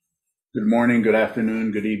Good morning, good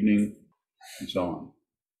afternoon, good evening, and so on.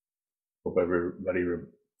 Hope everybody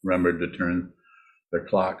remembered to turn their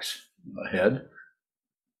clocks ahead.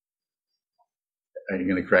 Are you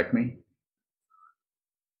going to correct me?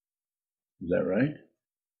 Is that right?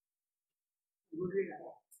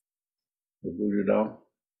 Bujadal.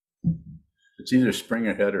 It's either spring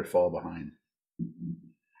ahead or fall behind,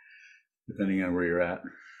 depending on where you're at.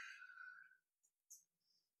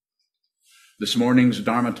 This morning's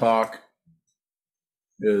Dharma talk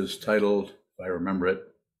is titled, if I remember it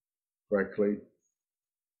correctly,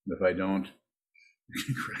 if I don't, you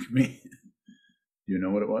can correct me. Do you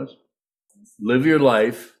know what it was? Live your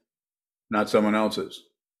life, not someone else's.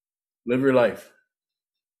 Live your life.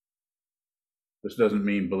 This doesn't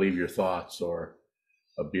mean believe your thoughts or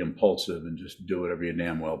be impulsive and just do whatever you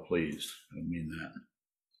damn well please. I don't mean that.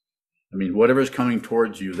 I mean, whatever's coming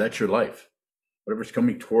towards you, that's your life. Whatever's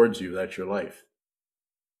coming towards you, that's your life.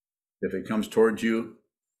 If it comes towards you,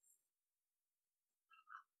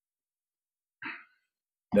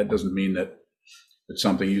 that doesn't mean that it's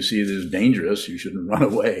something you see that is dangerous. You shouldn't run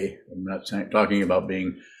away. I'm not talking about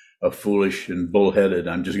being a foolish and bullheaded,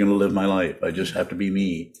 I'm just going to live my life, I just have to be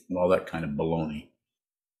me, and all that kind of baloney.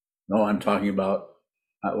 No, I'm talking about,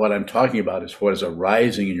 what I'm talking about is what is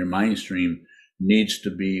arising in your mind stream needs to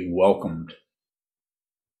be welcomed.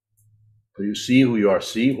 So you see who you are,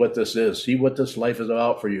 see what this is, see what this life is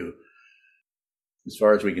about for you. As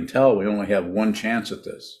far as we can tell, we only have one chance at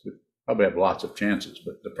this. We probably have lots of chances,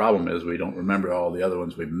 but the problem is we don't remember all the other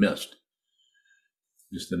ones we've missed.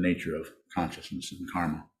 Just the nature of consciousness and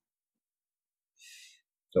karma.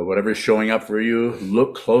 So whatever's showing up for you,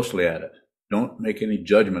 look closely at it. Don't make any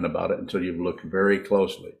judgment about it until you've looked very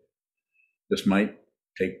closely. This might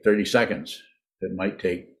take 30 seconds. It might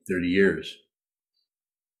take 30 years.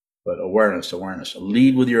 But awareness.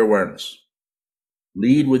 Lead with your awareness.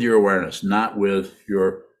 Lead with your awareness, not with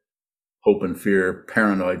your hope and fear,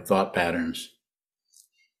 paranoid thought patterns.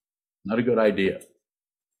 Not a good idea.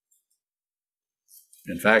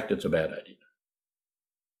 In fact, it's a bad idea.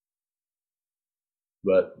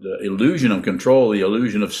 But the illusion of control, the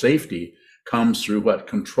illusion of safety comes through what?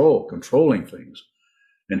 Controlling things.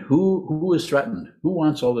 And who is threatened? Who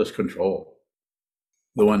wants all this control?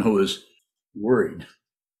 The one who is worried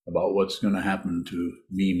about what's going to happen to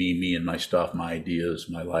me and my stuff, my ideas,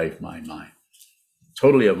 my life, my mind.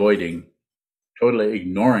 Totally avoiding, totally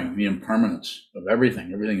ignoring the impermanence of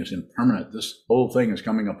everything. Everything is impermanent. This whole thing is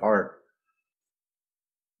coming apart.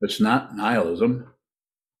 It's not nihilism.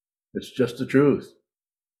 It's just the truth.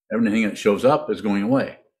 Everything that shows up is going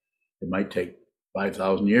away. It might take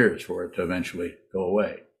 5,000 years for it to eventually go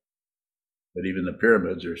away. But even the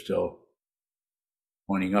pyramids are still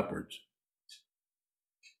pointing upwards.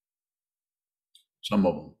 Some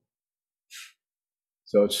of them.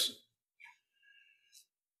 So it's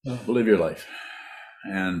live your life.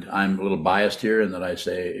 And I'm a little biased here in that I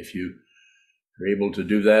say if you are able to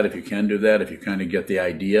do that, if you can do that, if you kind of get the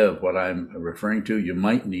idea of what I'm referring to, you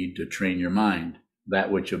might need to train your mind,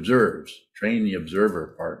 that which observes. Train the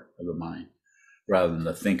observer part of the mind rather than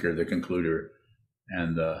the thinker, the concluder,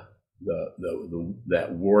 and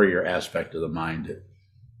that warrior aspect of the mind that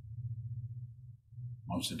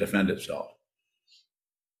wants to defend itself,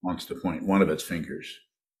 wants to point one of its fingers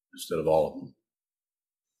instead of all of them.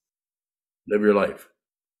 Live your life,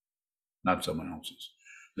 not someone else's.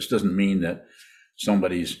 This doesn't mean that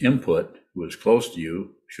somebody's input who is close to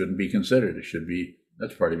you shouldn't be considered. It should be,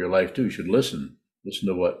 that's part of your life too. You should listen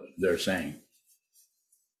to what they're saying.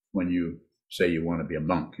 When you say you want to be a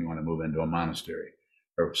monk, you want to move into a monastery,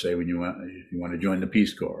 or say if you want to join the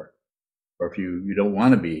Peace Corps, or if you don't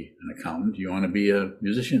want to be an accountant, you want to be a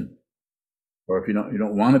musician, or if you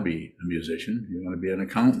don't want to be a musician, you want to be an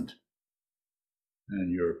accountant,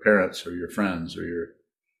 and your parents or your friends or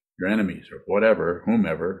your enemies or whatever,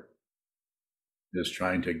 whomever, is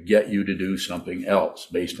trying to get you to do something else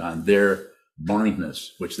based on their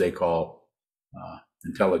blindness, which they call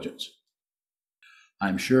intelligence.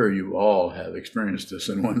 I'm sure you all have experienced this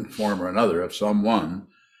in one form or another of someone,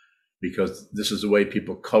 because this is the way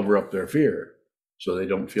people cover up their fear so they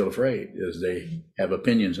don't feel afraid, is they have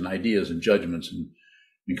opinions and ideas and judgments and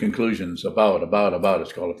conclusions about.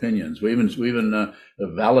 It's called opinions. We even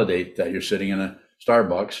validate that you're sitting in a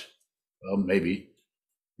Starbucks, well, maybe,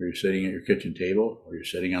 or you're sitting at your kitchen table, or you're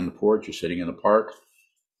sitting on the porch, you're sitting in the park,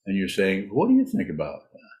 and you're saying, what do you think about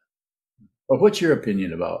that? Or what's your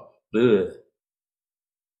opinion about? Ugh.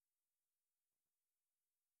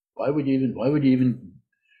 Why would you even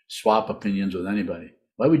swap opinions with anybody?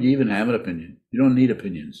 Why would you even have an opinion? You don't need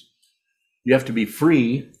opinions. You have to be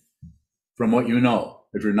free from what you know.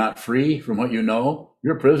 If you're not free from what you know,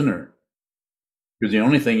 you're a prisoner. Because the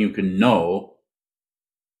only thing you can know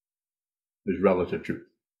is relative truth.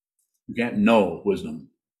 You can't know wisdom.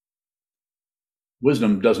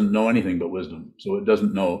 Wisdom doesn't know anything but wisdom, so it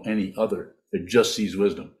doesn't know any other. It just sees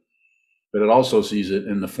wisdom. But it also sees it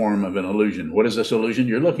in the form of an illusion. What is this illusion?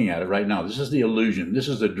 You're looking at it right now. This is the illusion. This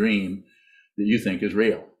is the dream that you think is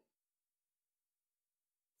real.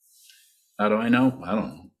 How do I know? I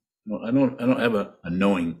don't know. I don't have a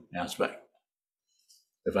knowing aspect.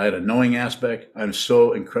 If I had a knowing aspect, I'm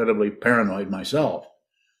so incredibly paranoid myself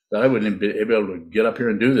that I wouldn't be able to get up here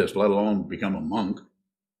and do this, let alone become a monk.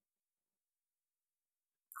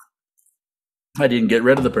 I didn't get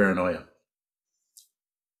rid of the paranoia.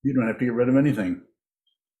 You don't have to get rid of anything.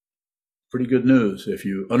 Pretty good news. If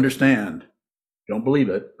you understand, don't believe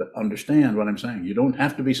it, but understand what I'm saying. You don't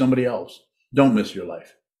have to be somebody else. Don't miss your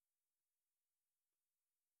life.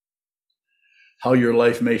 How your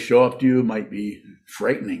life may show up to you might be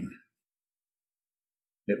frightening.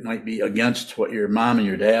 It might be against what your mom and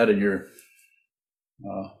your dad and your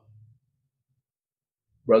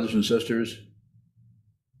brothers and sisters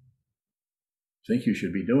think you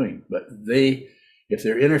should be doing. But if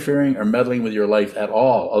they're interfering or meddling with your life at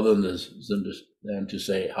all, other than to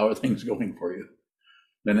say, how are things going for you?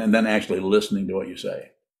 And then actually listening to what you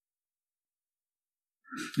say.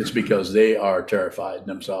 It's because they are terrified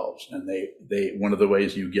themselves. And they one of the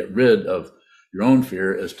ways you get rid of your own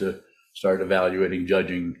fear is to start evaluating,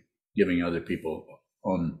 judging, giving other people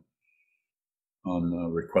on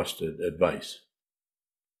requested advice.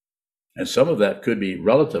 And some of that could be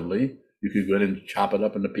relatively, you could go in and chop it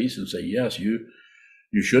up into pieces and say, yes, you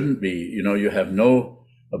shouldn't be, you have no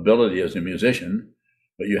ability as a musician,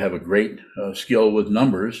 but you have a great skill with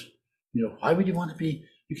numbers. Why would you want to be,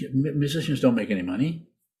 musicians don't make any money,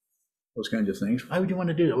 those kinds of things. Why would you want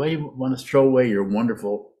to do that? Why do you want to throw away your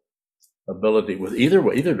wonderful ability with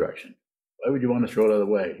either direction? Why would you want to throw it out of the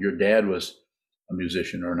way? Your dad was a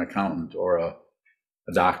musician or an accountant or a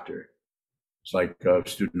doctor. It's like a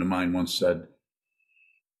student of mine once said,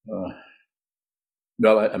 well,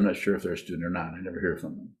 I'm not sure if they're a student or not. I never hear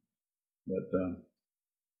from them. But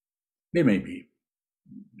they may be.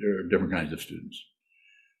 There are different kinds of students.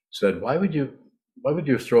 Said, why would you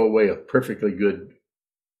throw away a perfectly good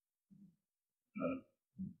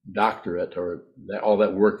doctorate or all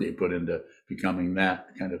that work that you put into becoming that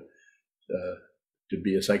kind of, to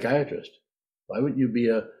be a psychiatrist? Why wouldn't you be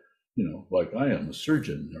like I am, a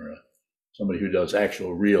surgeon or somebody who does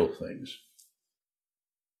actual real things?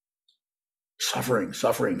 Suffering,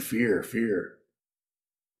 fear of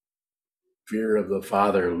the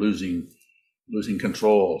father losing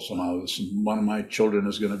control somehow. One of my children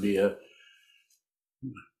is going to be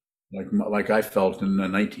like I felt in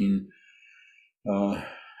the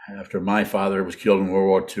after my father was killed in World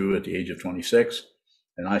War II at the age of 26,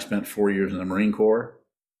 and I spent 4 years in the Marine Corps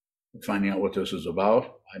finding out what this was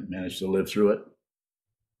about. I managed to live through it.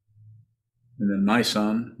 And then my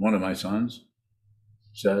son, one of my sons,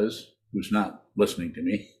 says, who's not listening to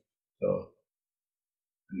me, so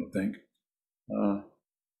I don't think,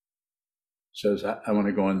 says, I want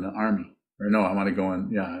to go in the Army. Or no, I want to go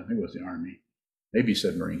in, I think it was the Army. Maybe he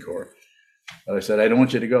said Marine Corps. But I said, I don't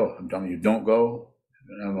want you to go. I'm telling you, don't go. I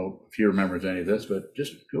don't know if he remembers any of this, but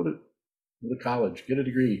just go to college, get a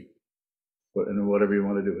degree, and whatever you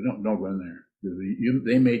want to do. Don't go in there.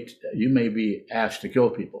 You may be asked to kill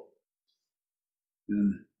people.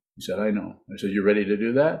 And he said, I know. I said, you ready to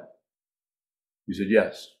do that? He said,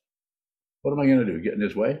 yes. What am I going to do? Get in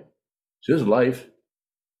his way? It's his life.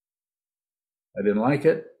 I didn't like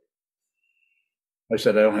it. I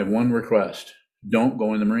said, I don't have one request. Don't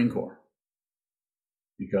go in the Marine Corps.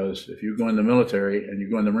 Because if you go in the military and you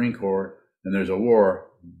go in the Marine Corps and there's a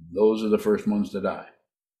war, those are the first ones to die.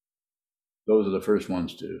 Those are the first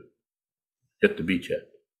ones to hit the beachhead.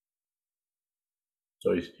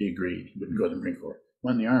 So he agreed. He wouldn't go to the Marine Corps.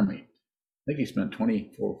 Went in the Army. I think he spent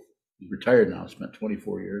 24, he's retired now, spent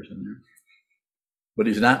 24 years in there. But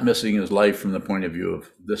he's not missing his life from the point of view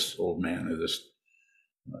of this old man or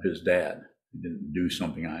his dad. He didn't do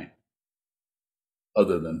something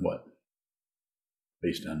other than what?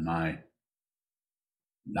 Based on my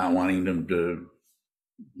not wanting to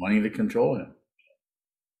control him.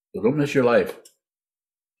 So don't miss your life.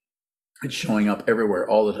 It's showing up everywhere.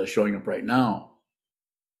 All that is showing up right now.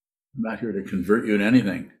 I'm not here to convert you to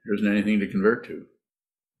anything. There isn't anything to convert to.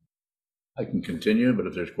 I can continue, but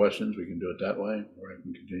if there's questions, we can do it that way, or I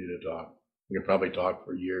can continue to talk. We could probably talk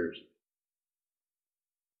for years.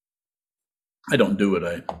 I don't do what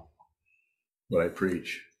I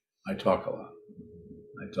preach. I talk a lot.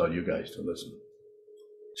 I tell you guys to listen.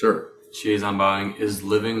 Sir. Shiazan Bowing, is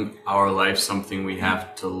living our life something we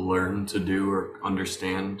have to learn to do or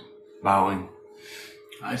understand? Bowing.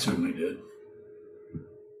 I certainly did.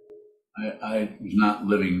 I was not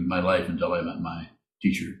living my life until I met my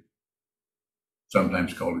teacher,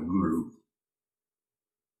 sometimes called a guru.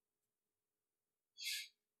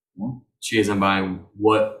 Well, Shiazan Bowing,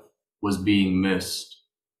 what was being missed?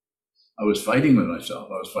 I was fighting with myself.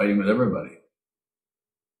 I was fighting with everybody.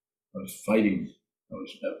 I was fighting. I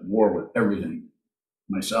was at war with everything,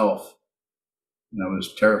 myself. And I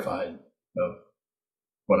was terrified of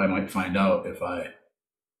what I might find out if I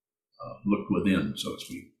looked within, so to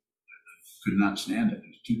speak. I could not stand it. It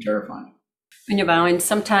was too terrifying. When you're bowing,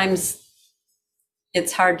 sometimes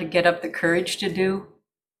it's hard to get up the courage to do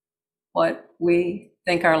what we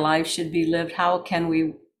think our lives should be lived. How can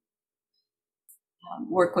we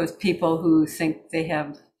work with people who think they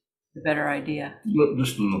have the better idea?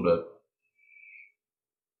 Just a little bit.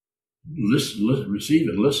 Receive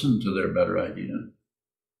it. Listen to their better idea.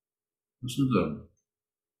 Listen to them.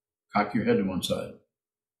 Cock your head to one side.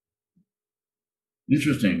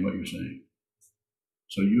 Interesting what you're saying.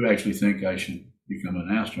 So you actually think I should become an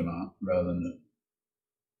astronaut rather than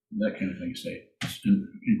that kind of thing. Say,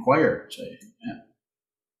 inquire. Say, yeah.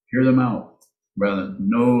 Hear them out rather than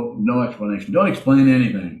no explanation. Don't explain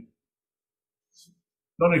anything.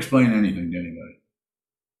 Don't explain anything to anybody.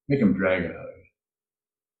 Make them drag it out of you.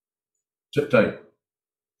 Sit tight.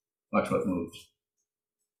 Watch what moves.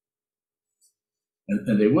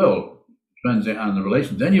 And they will. Depends on the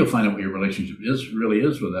relation. Then you'll find out what your relationship really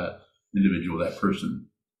is with that individual, that person,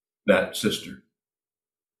 that sister,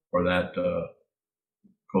 or that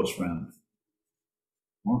close friend.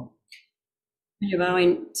 Well,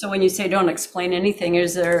 So when you say don't explain anything,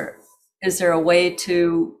 is there a way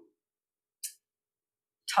to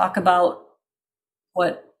talk about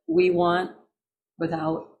what we want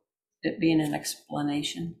without it being an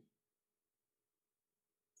explanation?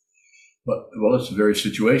 Well, it's very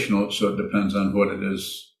situational, so it depends on what it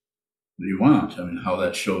is that you want. I mean, how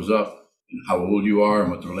that shows up, and how old you are,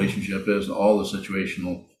 and what the relationship is, and all the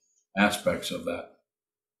situational aspects of that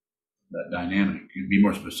dynamic. You can be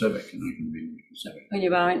more specific, and I can be more specific. When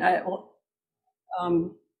you're bowing,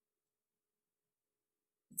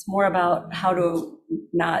 it's more about how to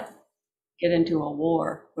not get into a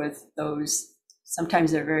war with those.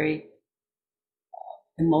 Sometimes they're very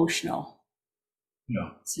emotional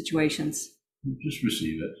situations. Just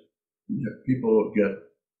receive it. People get,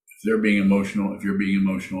 if they're being emotional, if you're being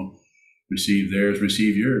emotional, receive theirs,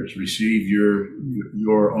 receive yours, receive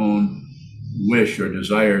your own wish or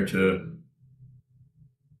desire to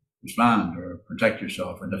respond or protect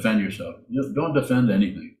yourself or defend yourself. Don't defend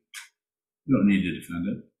anything. You don't need to defend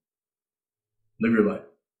it. Live your life.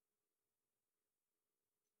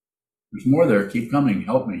 There's more there. Keep coming.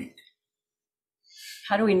 Help me.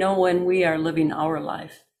 How do we know when we are living our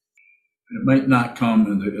life? It might not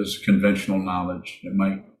come as conventional knowledge. It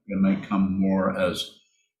might come more as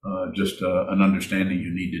just an understanding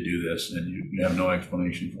you need to do this, and you have no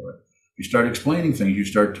explanation for it. You start explaining things, you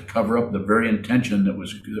start to cover up the very intention that was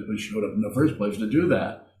showed up in the first place to do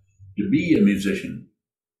that, to be a musician.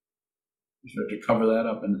 You start to cover that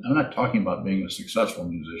up, and I'm not talking about being a successful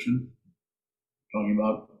musician. I'm talking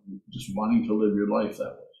about just wanting to live your life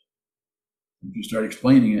that way. If you start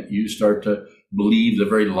explaining it, you start to believe the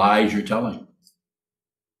very lies you're telling.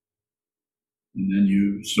 And then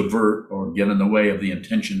you subvert or get in the way of the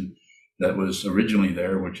intention that was originally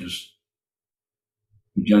there, which is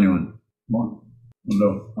genuine.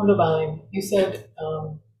 Hondo Bowing, you said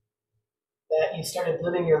that you started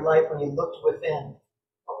living your life when you looked within.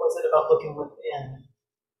 What was it about looking within?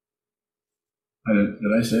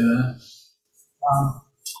 Did I say that?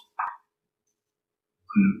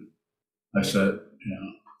 I said,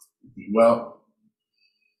 well,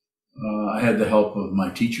 I had the help of my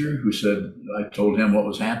teacher, who said I told him what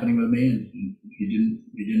was happening with me, and he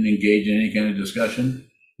didn't engage in any kind of discussion,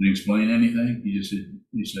 didn't explain anything. He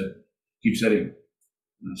said, keep sitting.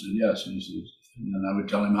 And I said, yes. And then I would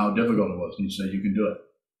tell him how difficult it was. And he said, you can do it.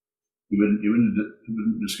 He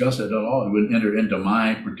wouldn't discuss it at all. He wouldn't enter into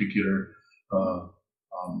my particular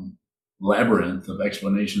labyrinth of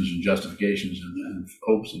explanations and justifications and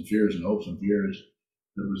hopes and fears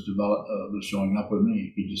that was developed, was showing up with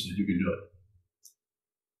me. He just said, you can do it.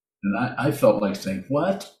 And I felt like saying,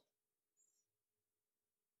 what?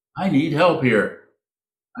 I need help here.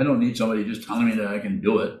 I don't need somebody just telling me that I can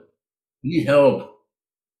do it. I need help.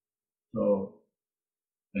 So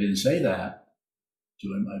I didn't say that to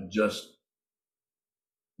him.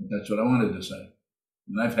 That's what I wanted to say.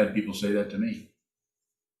 And I've had people say that to me.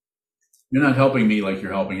 You're not helping me like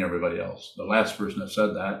you're helping everybody else. The last person that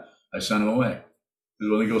said that I sent him away. He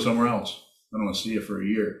said, well, then go somewhere else. I don't want to see you for a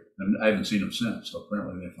year. And I haven't seen him since, so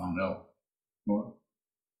apparently they found out more.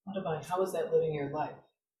 What about, how was that living your life?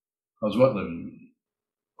 How's what living?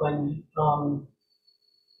 When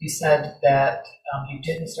you said that you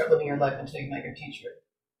didn't start living your life until you met your teacher,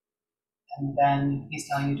 and then he's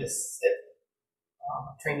telling you to sit,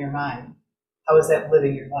 train your mind. How is that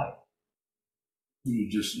living your life?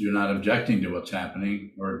 You're not objecting to what's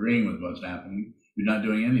happening or agreeing with what's happening. You're not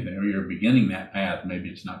doing anything, or you're beginning that path. Maybe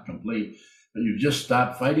it's not complete, but you've just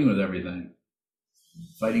stopped fighting with everything.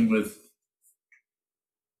 Fighting with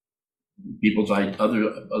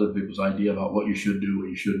other people's idea about what you should do, what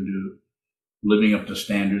you shouldn't do, living up to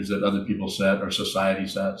standards that other people set or society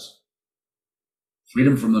sets.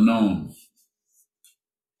 Freedom from the known.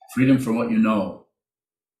 Freedom from what you know.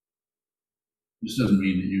 This doesn't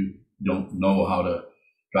mean that you don't know how to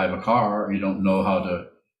drive a car, or you don't know how to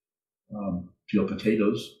peel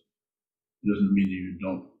potatoes. It doesn't mean that you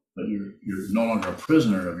don't, but you're no longer a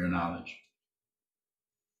prisoner of your knowledge.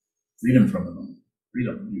 Freedom from the known.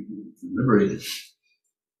 Freedom. You're liberated.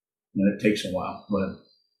 And it takes a while. But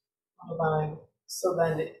so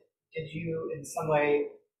then, did you in some way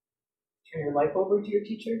turn your life over to your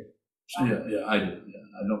teacher? Yeah, I did. Yeah.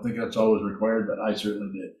 I don't think that's always required, but I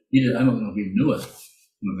certainly did. He did. I don't know if he knew it.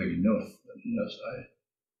 I don't think he knew it. But yes,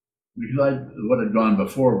 because what had gone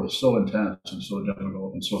before was so intense and so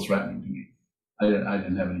difficult and so threatening to me. I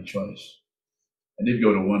didn't have any choice. I did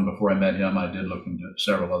go to one before I met him. I did look into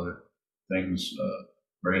several other things,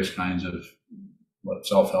 various kinds of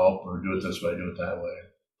self-help, or do it this way, do it that way.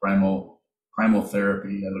 Primal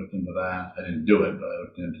therapy. I looked into that. I didn't do it, but I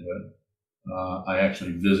looked into it. I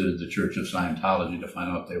actually visited the Church of Scientology to find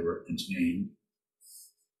out they were insane.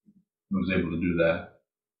 I was able to do that.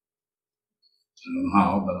 I don't know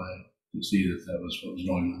how, but I could see that was what was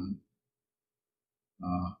going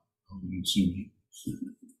on. You can sue me. I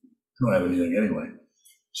don't have anything anyway.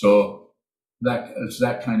 So it's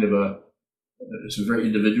that kind of it's a very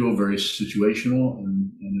individual, very situational,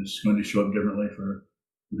 and it's going to show up differently for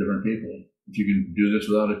different people. If you can do this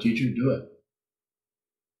without a teacher, do it.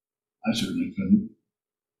 I certainly couldn't.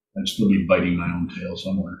 I'd still be biting my own tail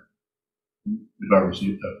somewhere if I were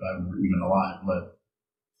even alive. But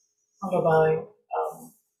what about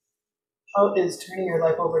how is turning your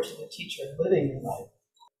life over to the teacher living your life?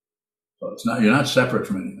 So you're not separate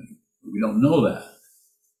from anything. We don't know that.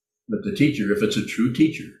 But the teacher, if it's a true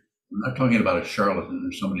teacher, we're not talking about a charlatan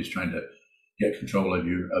or somebody's trying to get control of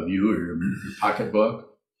you or your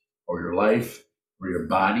pocketbook or your life or your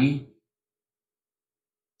body.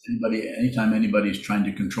 Anytime anybody's trying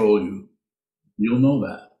to control you, you'll know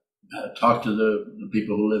that. Talk to the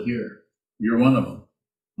people who live here. You're one of them.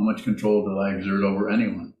 How much control do I exert over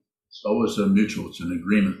anyone? It's always a mutual, it's an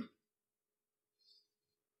agreement.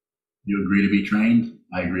 You agree to be trained,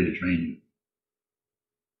 I agree to train you.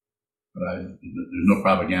 But there's no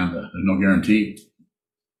propaganda, there's no guarantee.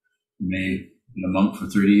 You may be a monk for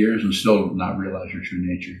 30 years and still not realize your true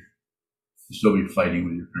nature. You'll still be fighting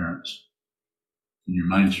with your parents in your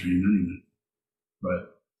mind stream anyway.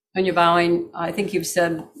 But when you're bowing, I think you've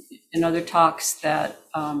said in other talks that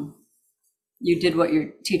you did what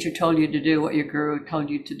your teacher told you to do, what your guru told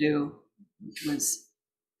you to do, which was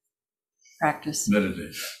practice.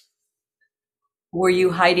 Meditate. Were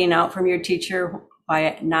you hiding out from your teacher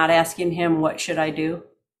by not asking him, what should I do?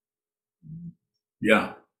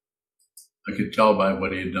 Yeah. I could tell by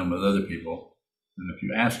what he had done with other people. And if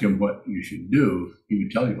you ask him what you should do, he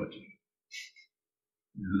would tell you what to do.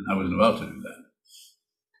 And I wasn't about to do that.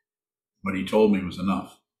 What he told me was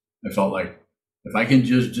enough. I felt like if I can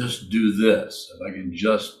just do this, if I can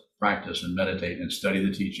just practice and meditate and study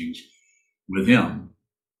the teachings with him,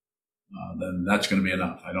 then that's going to be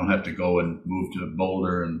enough. I don't have to go and move to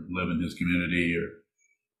Boulder and live in his community or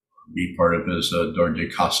be part of his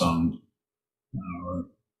Dorje Kasang or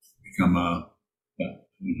become I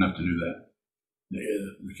didn't have to do that.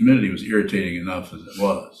 The community was irritating enough as it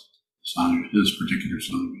was, Sangha, his particular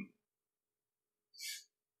Sangha.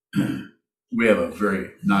 We have a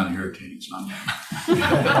very non-irritating Sangha.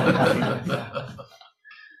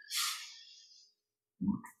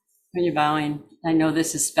 When you're bowing, I know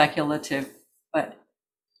this is speculative, but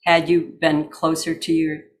had you been closer to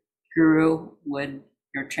your guru, would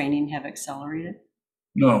your training have accelerated?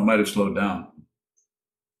 No, it might have slowed down.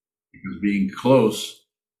 Because being close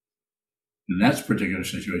in that particular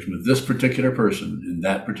situation with this particular person in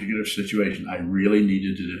that particular situation, I really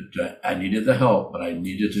needed I needed the help, but I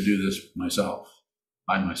needed to do this by myself.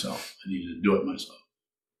 I needed to do it myself.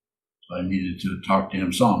 So I needed to talk to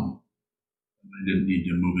him some. I didn't need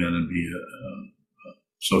to move in and be a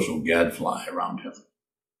social gadfly around him.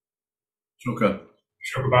 Okay.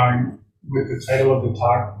 Shokabang, with the title of the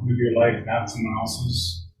talk, Live Your Life, Not Someone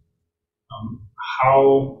Else's,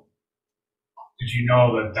 how did you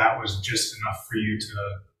know that that was just enough for you to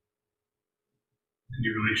end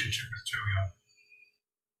your relationship with Joe Young?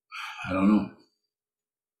 I don't know.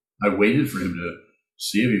 I waited for him to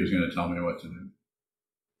see if he was going to tell me what to do. And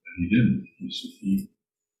he didn't.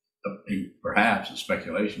 He perhaps, a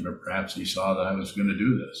speculation, but perhaps he saw that I was going to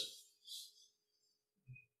do this.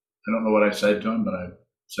 I don't know what I said to him, but I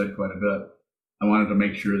said quite a bit. I wanted to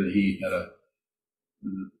make sure that he had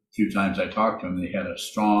the few times I talked to him, he had a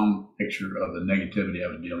strong picture of the negativity I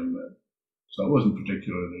was dealing with. So it wasn't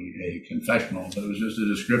particularly a confessional, but it was just a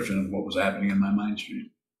description of what was happening in my mind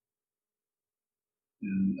stream.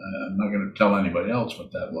 And I'm not going to tell anybody else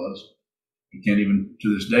what that was. I can't even,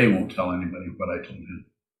 to this day, won't tell anybody what I told him.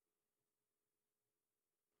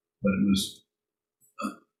 But it was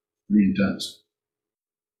pretty intense.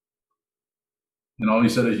 And all he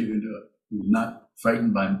said is, you can do it. He was not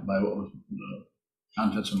frightened by what was the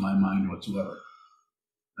contents of my mind whatsoever.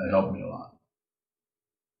 That helped me a lot.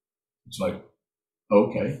 It's like,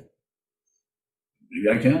 okay, maybe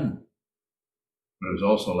I can. But it was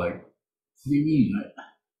also like, what do you mean?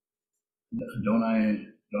 Don't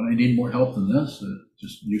I need more help than this?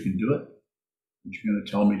 Just you can do it. But you're going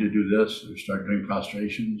to tell me to do this, or start doing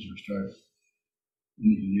prostrations, or start.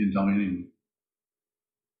 You didn't tell me anything.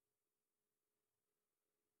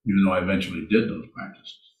 Even though I eventually did those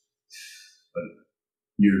practices, but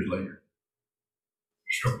years later.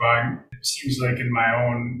 Shokabang, it seems like in my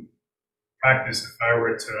own practice, if I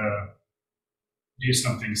were to do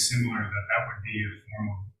something similar, that would be a form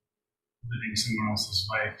of living someone else's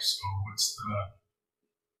life. So what's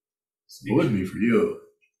the... It would be for you,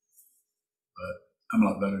 but I'm a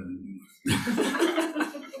lot better than you.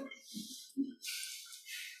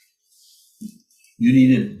 You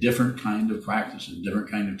need a different kind of practice, a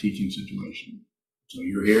different kind of teaching situation. So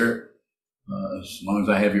you're here. As long as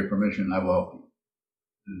I have your permission, I will help you.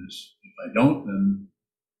 And if I don't, then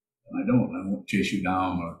I don't. I won't chase you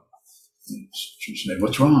down or say,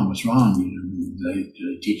 what's wrong? What's wrong? Did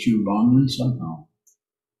I teach you wrongly somehow?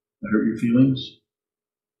 I hurt your feelings?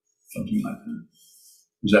 Something like that.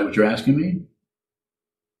 Is that what you're asking me?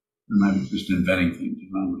 Or am I just inventing things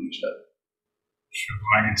around what you said?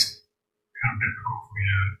 Shokabang, it's kind of difficult for me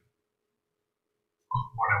to put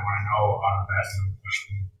what I want to know out of that in the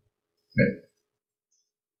question. Okay.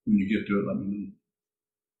 When you get to it, let me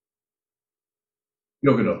know.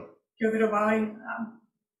 Yogido. Yogido Bali,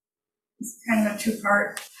 it's kind of a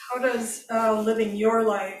two-part. How does living your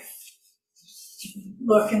life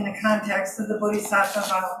look in the context of the Bodhisattva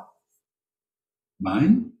vow?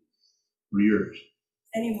 Mine or yours?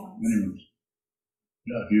 Anyone's. Anyone's.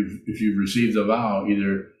 Yeah, if you've received the vow,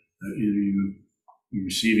 either you're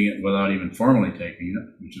receiving it without even formally taking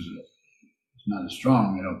it, which is it's not as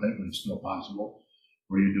strong, I don't think, but it's still possible,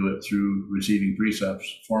 or you do it through receiving precepts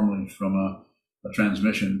formally from a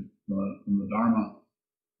transmission from the Dharma,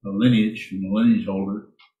 a lineage, from the lineage holder.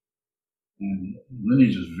 And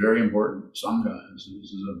lineage is very important. Sangha is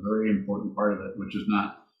a very important part of it, which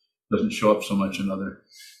doesn't show up so much in other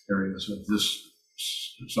areas. With this,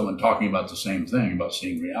 someone talking about the same thing, about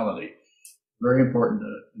seeing reality, very important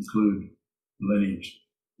to include lineage,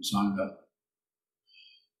 the Sangha.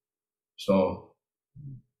 So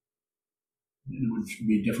it would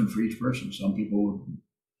be different for each person. Some people would,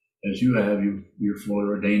 as you have, you're fully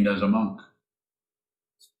ordained as a monk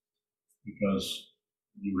because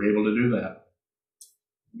you were able to do that.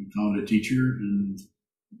 You found a teacher and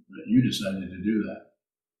you decided to do that.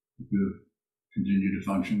 You could continue to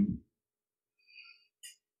function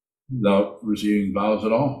without receiving vows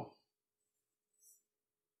at all.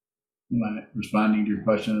 Am I responding to your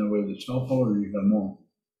question in a way that's helpful, or you got more?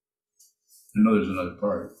 I know there's another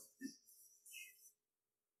part.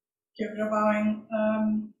 Yogido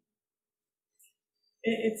Bowing,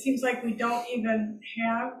 it seems like we don't even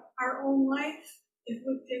have our own life if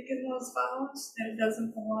we've taken those vows, that it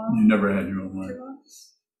doesn't belong You never had your own life. to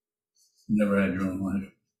us. You never had your own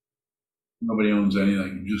life. Nobody owns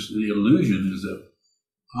anything. Just the illusion is that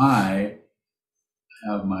I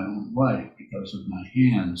have my own life because of my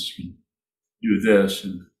hands can do this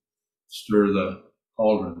and stir the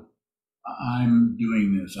cauldron. I'm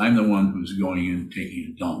doing this. I'm the one who's going in and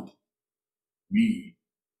taking a dump. Me,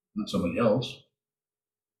 not somebody else.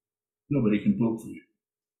 Nobody can poop for you.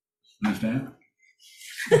 Understand?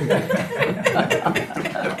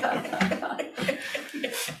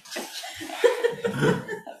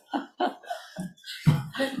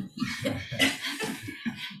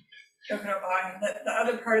 Yogido Bowing, the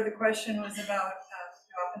other part of the question was about,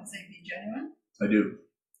 you often say be genuine. I do.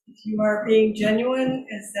 If you are being genuine,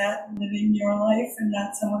 is that living your life and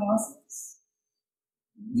not someone else's?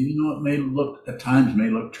 Even though it may look, at times may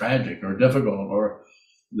look tragic or difficult, or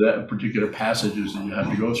that particular passages that you have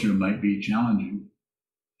to go through might be challenging.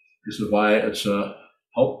 This is why it's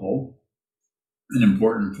helpful and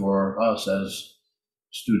important for us as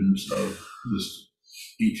students of this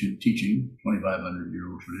ancient teaching,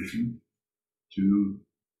 2,500-year-old tradition, to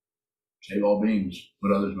save all beings,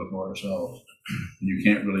 put others before ourselves. And you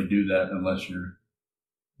can't really do that unless you're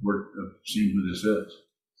seeing who this is.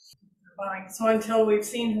 Fine. So until we've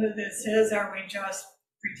seen who this is, are we just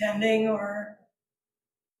pretending or?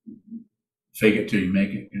 Fake it till you make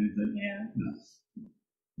it, kind of thing. Yeah.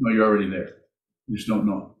 No, you're already there. You just don't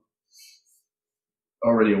know it.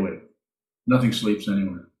 Already awake. Nothing sleeps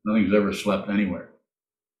anywhere. Nothing's ever slept anywhere.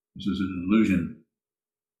 This is an illusion.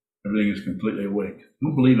 Everything is completely awake.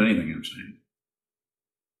 Don't believe anything I'm saying.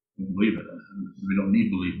 Don't believe it. We don't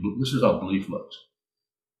need belief. This is how belief looks.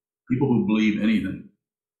 People who believe anything.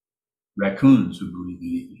 Raccoons who believe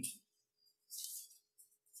anything.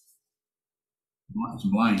 It's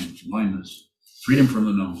blind. It's blindness. Freedom from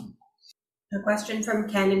the known. A question from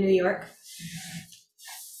Ken in New York.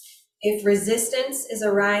 If resistance is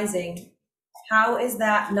arising, how is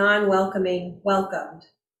that non-welcoming welcomed?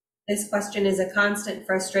 This question is a constant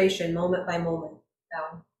frustration, moment by moment.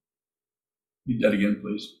 Read that again,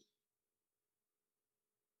 please.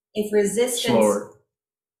 If resistance, Slower.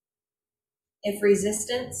 If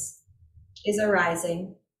resistance is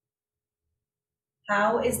arising,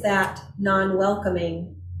 how is that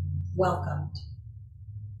non-welcoming welcomed?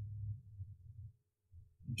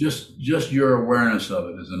 Just your awareness of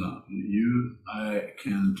it is enough. I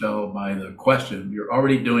can tell by the question, you're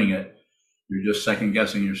already doing it. You're just second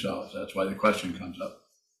guessing yourself. That's why the question comes up.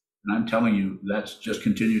 And I'm telling you, that's just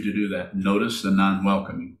continue to do that. Notice the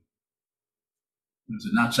non-welcoming. It's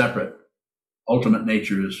not separate. Ultimate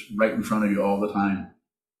nature is right in front of you all the time.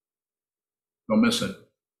 Don't miss it.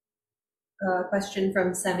 A question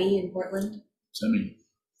from Semi in Portland. Semi.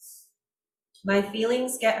 My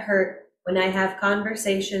feelings get hurt when I have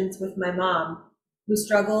conversations with my mom, who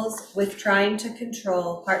struggles with trying to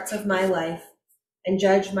control parts of my life and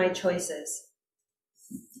judge my choices.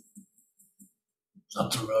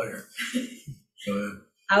 Sounds familiar. Go ahead.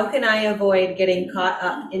 How can I avoid getting caught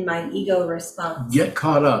up in my ego response? Get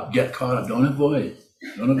caught up. Get caught up. Don't avoid.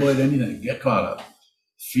 Don't avoid anything. Get caught up.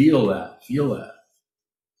 Feel that. Feel that.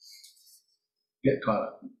 Get caught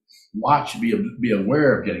up. Watch. Be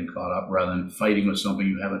aware of getting caught up rather than fighting with something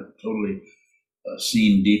you haven't totally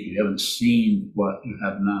seen deeply. You haven't seen what you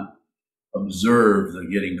have not observed the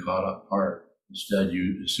getting caught up part. Instead,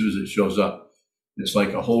 as soon as it shows up, it's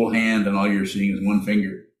like a whole hand and all you're seeing is one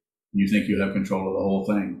finger. You think you have control of the whole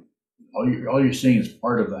thing. All you're seeing is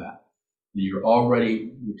part of that. You're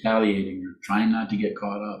already retaliating. You're trying not to get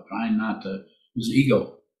caught up, trying not to. It's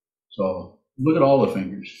ego. So look at all the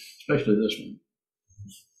fingers, especially this one.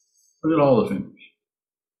 Look at all the fingers.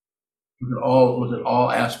 Look at all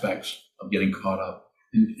aspects of getting caught up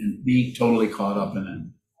and being totally caught up in it.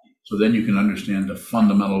 So then you can understand the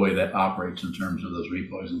fundamental way that operates in terms of those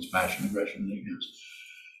repoisons, passion, aggression, and ignorance.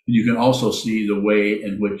 And you can also see the way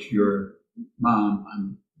in which your mom,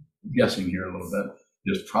 I'm guessing here a little bit,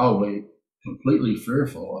 is probably completely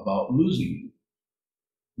fearful about losing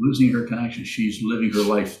her connection. She's living her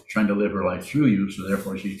life, trying to live her life through you, so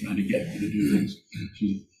therefore she's trying to get you to do things.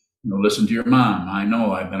 She, listen to your mom. I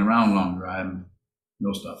know, I've been around longer. I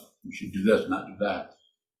know stuff. You should do this, not do that.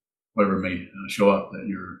 Whatever may show up that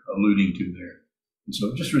you're alluding to there. And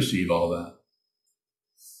so just receive all that.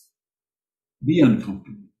 Be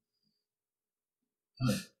uncomfortable.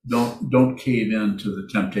 Don't cave in to the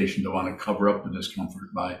temptation to want to cover up the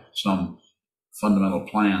discomfort by some fundamental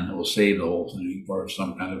plan that will save the whole thing, or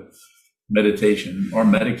some kind of meditation or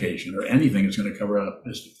medication or anything that's going to cover it up.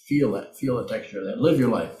 Just feel the texture of that. Live your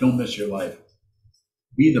life. Don't miss your life.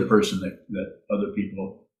 Be the person that other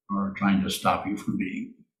people are trying to stop you from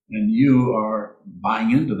being. And you are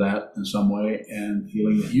buying into that in some way and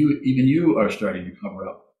feeling that even you are starting to cover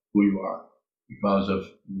up who you are because of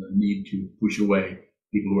the need to push away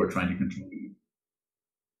people who are trying to control you.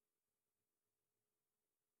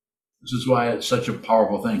 This is why it's such a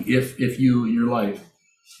powerful thing. If you in your life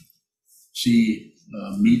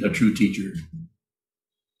meet a true teacher,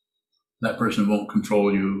 that person won't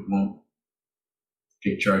control you, won't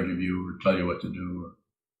take charge of you or tell you what to do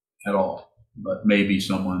at all, but maybe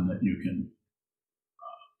someone that you can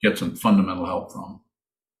get some fundamental help from.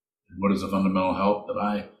 And what is the fundamental help that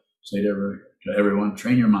I say to everyone?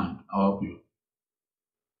 Train your mind. I'll help you.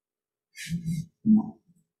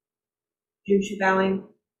 Junshu bowing.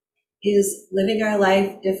 Is living our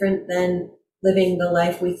life different than living the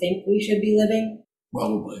life we think we should be living?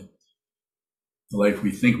 Probably. The life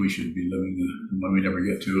we think we should be living, the one we never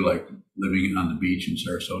get to, like living on the beach in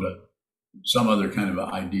Sarasota. Some other kind of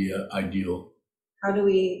ideal. How do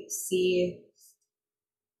we see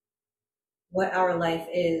what our life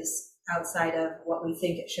is outside of what we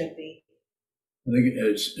think it should be? I think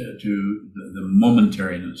it's to the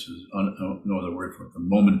momentariness is, no other word for it, the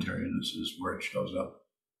momentariness is where it shows up.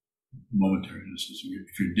 Momentariness is,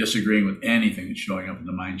 if you're disagreeing with anything that's showing up in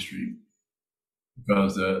the mind stream,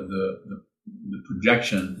 because the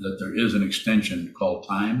projection that there is an extension called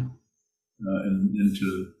time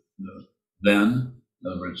into the then,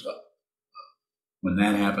 in other words, when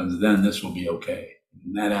that happens, then this will be okay.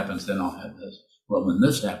 When that happens, then I'll have this. Well, when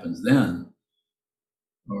this happens, then,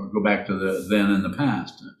 or go back to the then in the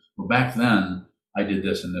past. Well, back then, I did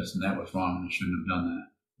this and this, and that was wrong, and I shouldn't have done that.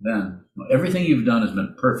 Then, everything you've done has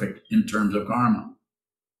been perfect in terms of karma.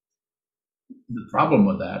 The problem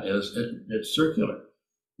with that is it's circular.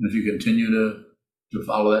 And if you continue to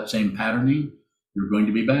follow that same patterning, you're going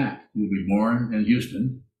to be back. You'll be born in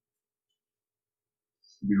Houston.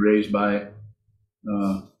 You'll be raised by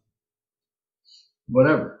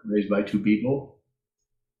raised by two people,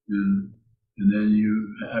 and then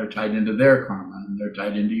you are tied into their karma, and they're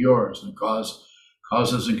tied into yours, and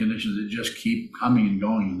causes and conditions that just keep coming and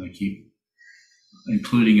going, and they keep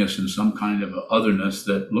including us in some kind of otherness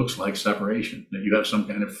that looks like separation, that you have some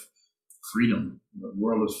kind of freedom. The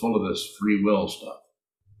world is full of this free will stuff.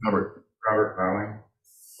 Robert Bowing,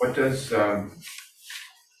 what does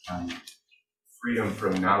freedom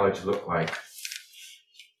from knowledge look like?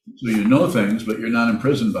 So you know things, but you're not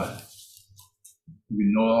imprisoned by it.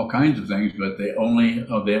 You know all kinds of things, but they only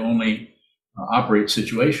operate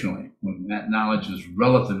situationally, when that knowledge is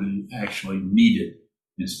relatively actually needed,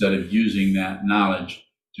 instead of using that knowledge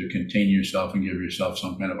to contain yourself and give yourself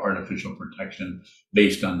some kind of artificial protection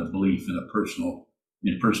based on the belief in a personal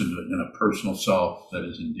self that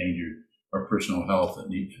is endangered, or personal self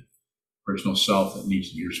that needs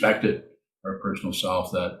to be respected, or a personal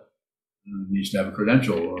self that needs to have a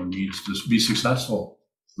credential or needs to be successful,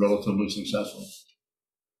 relatively successful.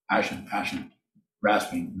 Passion,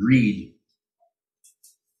 grasping, greed.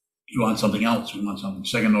 You want something else. You want something.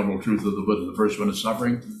 Second noble truth of the Buddha. The first one is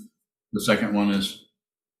suffering. The second one is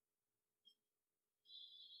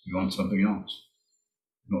you want something else.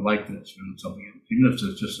 You don't like this. You want something else. Even if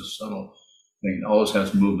it's just a subtle thing, it always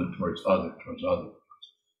has movement towards other,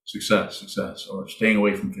 success, or staying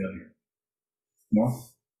away from failure. More?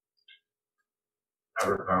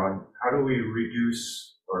 Robert Bowen, how do we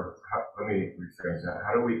reduce, let me rephrase that,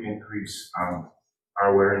 how do we increase our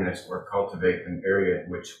awareness or cultivate an area in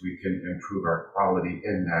which we can improve our quality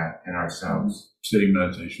in ourselves? Sitting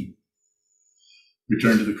meditation.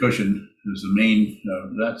 Return to the cushion is the main,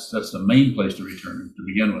 that's the main place to return to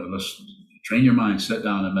begin with. Let's train your mind, sit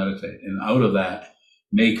down and meditate. And out of that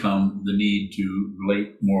may come the need to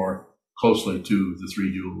relate more closely to the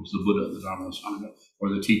three jewels, the Buddha, the Dharma, the Sangha, or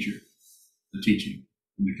the teacher, the teaching,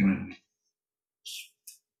 and the community.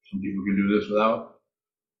 Some people can do this without.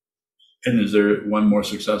 And is there one more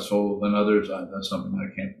successful than others? That's something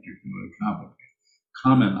I can't particularly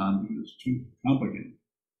comment on because it's too complicated.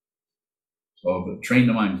 So, but train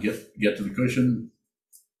the mind, get to the cushion.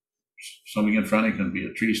 Something in front of you can be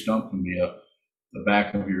a tree stump, can be the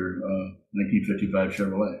back of your 1955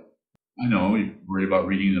 Chevrolet. I know you worry about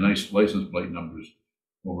reading the nice license plate numbers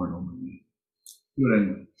over and over again. Do it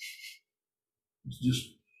anyway. Just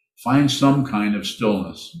find some kind of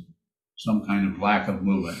stillness, some kind of lack of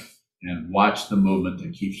movement, and watch the movement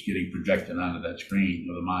that keeps getting projected onto that screen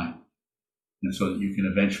of the mind. And so that you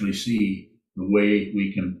can eventually see the way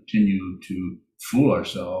we continue to fool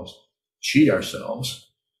ourselves, cheat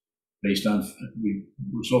ourselves, based on,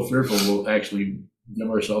 we're so fearful we'll actually give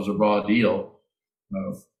ourselves a raw deal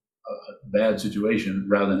of a bad situation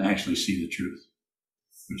rather than actually see the truth,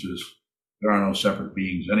 which is there are no separate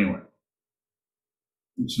beings anywhere.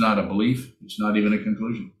 It's not a belief. It's not even a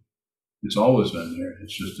conclusion. It's always been there.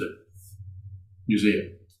 It's just that you see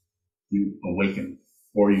it, you awaken,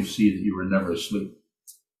 or you see that you were never asleep.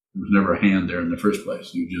 There was never a hand there in the first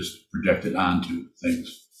place. You just projected onto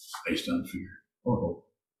things based on fear or hope.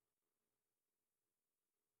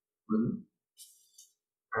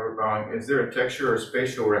 Robert Bowen, is there a texture or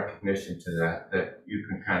spatial recognition to that you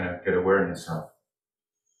can kind of get awareness of?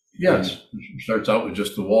 Yes, it starts out with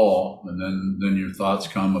just the wall, and then your thoughts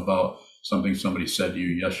come about something somebody said to you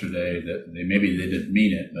yesterday that maybe they didn't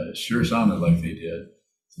mean it, but it sure sounded like they did.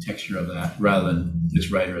 The texture of that, rather than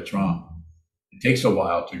it's right or it's wrong. It takes a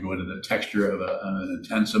while to go into the texture of an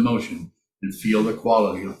intense emotion and feel the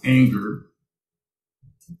quality of anger.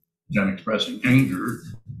 I'm expressing anger.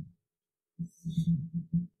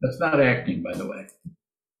 That's not acting, by the way.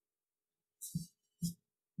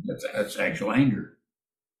 That's actual anger.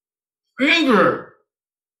 Anger!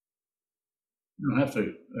 You don't have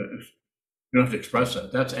to express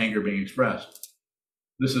that. That's anger being expressed.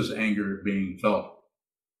 This is anger being felt.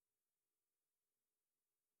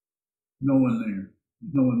 No one there.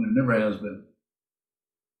 No one there. Never has been.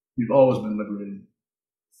 You've always been liberated.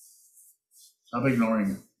 Stop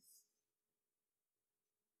ignoring it.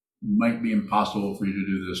 It might be impossible for you to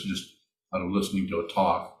do this just out of listening to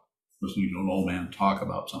an old man talk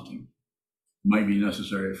about something. It might be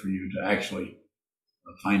necessary for you to actually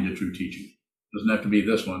find a true teaching. It doesn't have to be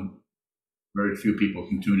this one. Very few people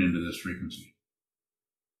can tune into this frequency.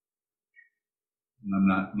 And I'm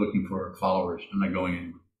not looking for followers. I'm not going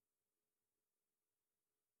anywhere.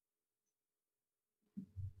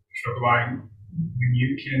 Shokabang, when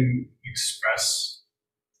you can express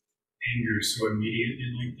anger so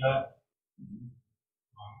immediately like that,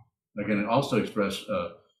 I can also express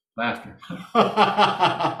laughter.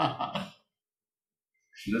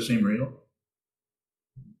 Does this seem real?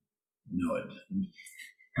 No, it didn't.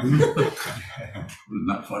 It was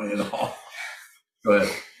not funny at all. Go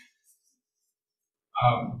ahead.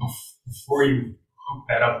 Before you hook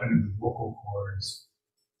that up into the vocal cords,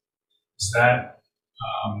 is that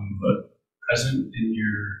present in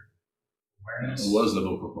your awareness? It was the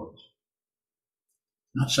vocal cords.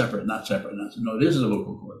 Not separate. No, it is the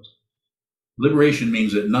vocal cords. Liberation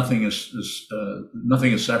means that nothing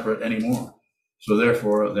is separate anymore. So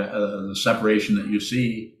therefore, the separation that you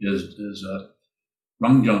see is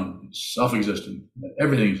Rangjung, it's self-existent.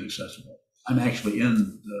 Everything is accessible. I'm actually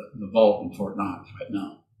in the vault in Fort Knox right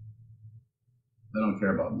now. I don't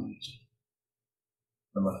care about minds.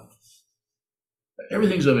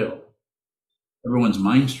 Everything's available. Everyone's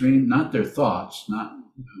mind stream, not their thoughts, not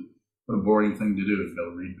what a boring thing to do is go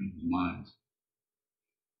read people's minds.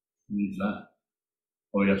 Who needs that?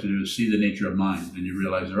 All you have to do is see the nature of mind, and you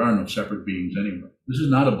realize there are no separate beings anywhere. This is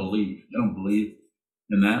not a belief. I don't believe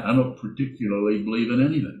in that. I don't particularly believe in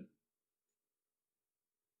anything,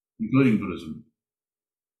 including Buddhism.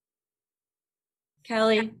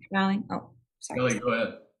 Kelly, oh, sorry. Kelly, go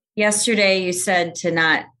ahead. Yesterday you said to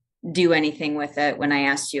not do anything with it when I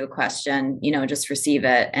asked you a question, just receive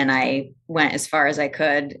it. And I went as far as I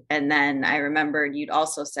could. And then I remembered you'd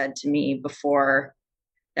also said to me before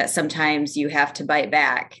that sometimes you have to bite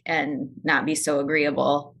back and not be so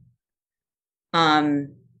agreeable.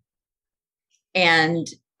 And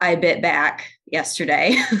I bit back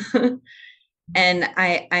yesterday. And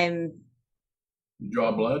I'm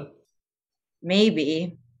draw blood?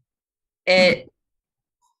 Maybe. And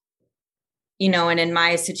in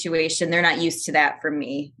my situation, they're not used to that from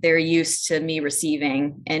me. They're used to me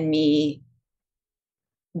receiving and me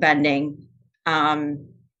bending.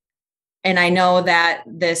 And I know that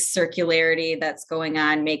this circularity that's going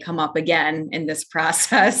on may come up again in this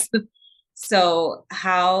process. So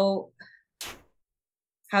how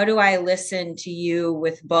do I listen to you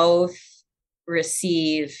with both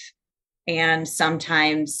receive and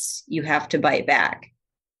sometimes you have to bite back?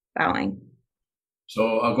 Bowing.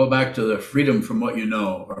 So I'll go back to the freedom from what you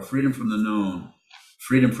know, or freedom from the known,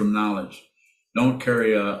 freedom from knowledge. Don't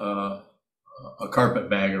carry a carpet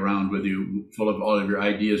bag around with you full of all of your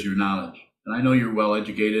ideas, your knowledge. And I know you're well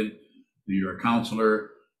educated, you're a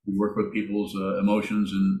counselor, you work with people's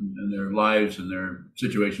emotions and their lives and their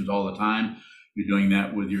situations all the time. You're doing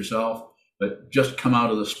that with yourself, but just come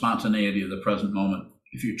out of the spontaneity of the present moment.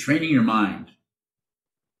 If you're training your mind,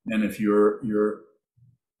 and if you're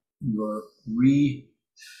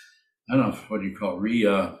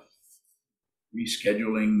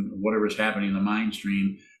rescheduling whatever's happening in the mind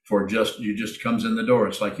stream you just comes in the door.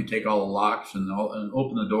 It's like you take all the locks and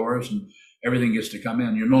open the doors and everything gets to come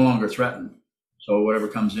in. You're no longer threatened. So whatever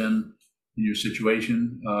comes in your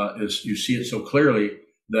situation is you see it so clearly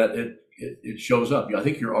that it shows up. I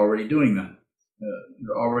think you're already doing that.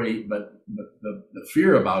 But the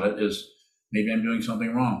fear about it is maybe I'm doing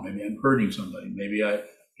something wrong. Maybe I'm hurting somebody. Maybe I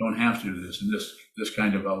don't have to do this. And this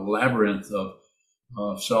kind of a labyrinth of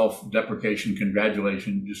self-deprecation,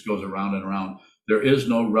 congratulation just goes around and around. There is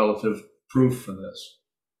no relative proof for this.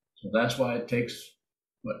 So that's why it takes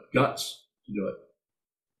guts to do it,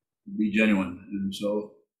 to be genuine. And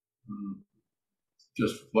so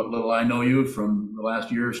just what little I know you from the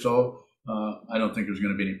last year or so, I don't think there's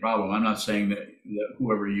going to be any problem. I'm not saying that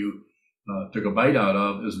whoever you took a bite out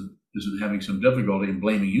of isn't having some difficulty and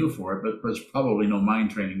blaming you for it, but there's probably no mind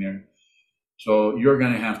training there. So you're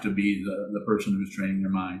going to have to be the person who's training your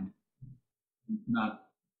mind, not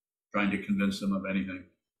trying to convince them of anything.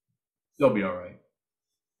 They'll be all right.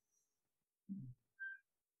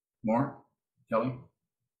 More? Kelly?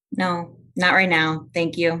 No, not right now.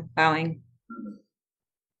 Thank you. Bowing.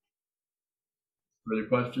 Further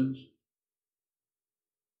questions?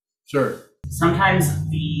 Sir? Sometimes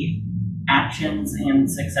the actions and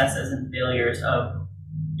successes and failures of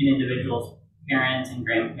an individual's parents and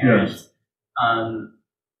grandparents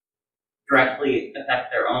directly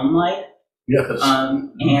affect their own life. Yes.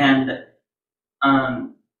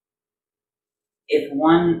 If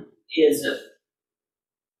one is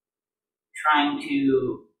trying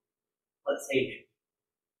to, let's say,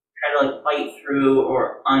 try to like fight through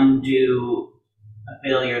or undo a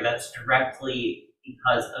failure that's directly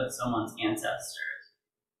because of someone's ancestors,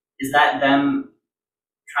 is that them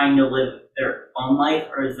trying to live their own life,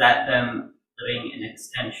 or is that them living an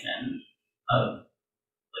extension of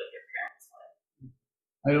like their parents' life?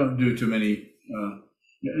 I don't do too many.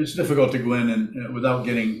 It's difficult to go in and without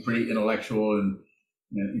getting pretty intellectual and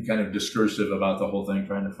kind of discursive about the whole thing,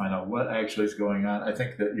 trying to find out what actually is going on. I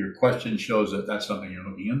think that your question shows that that's something you're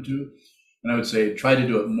looking into, and I would say try to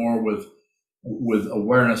do it more with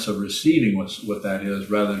awareness of receiving what that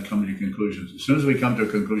is, rather than coming to conclusions. As soon as we come to a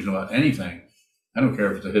conclusion about anything, I don't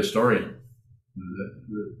care if it's a historian,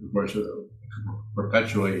 of course,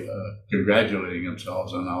 perpetually congratulating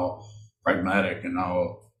themselves on how pragmatic and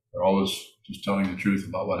how they're always just telling the truth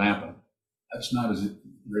about what happened. That's not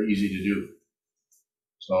very easy to do.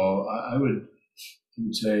 So I would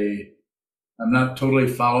say, I'm not totally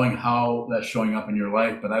following how that's showing up in your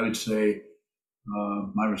life, but I would say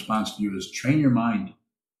my response to you is train your mind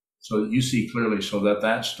so that you see clearly, so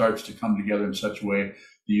that starts to come together in such a way that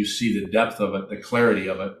you see the depth of it, the clarity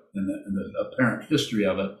of it, and the apparent history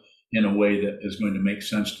of it in a way that is going to make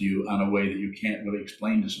sense to you on a way that you can't really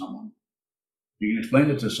explain to someone. You can explain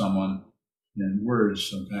it to someone in words,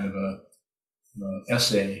 some kind of a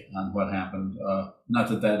essay on what happened. Not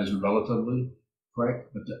that that isn't relatively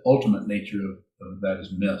correct, but the ultimate nature of that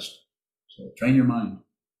is missed. So train your mind.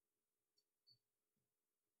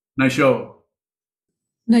 Nice show.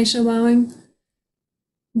 Nisha Bowing.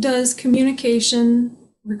 Does communication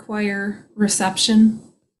require reception?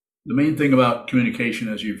 The main thing about communication,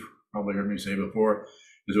 as you've probably heard me say before,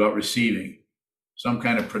 is about receiving. Some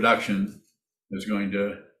kind of production is going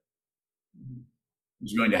to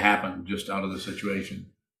happen just out of the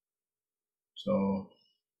situation. So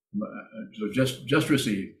just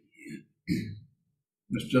receive.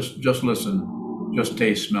 Just listen. Just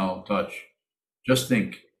taste, smell, touch. Just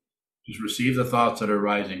think. Just receive the thoughts that are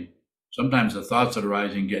arising. Sometimes the thoughts that are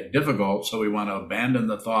arising get difficult, so we want to abandon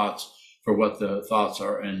the thoughts for what the thoughts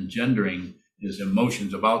are engendering is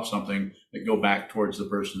emotions about something that go back towards the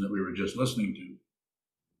person that we were just listening to.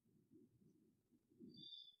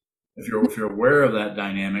 If you're aware of that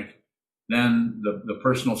dynamic, then the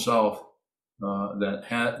personal self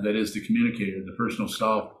that is the communicator, the personal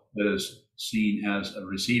self that is seen as a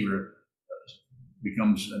receiver,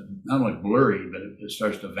 becomes not only blurry, but it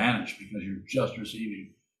starts to vanish because you're just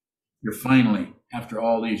receiving. You're finally, after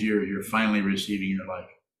all these years, you're finally receiving your life.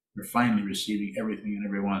 You're finally receiving everything and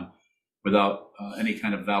everyone without any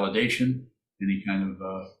kind of validation, any kind of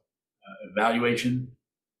evaluation,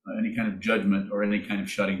 any kind of judgment, or any kind of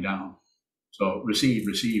shutting down. So receive,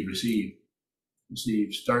 receive, receive,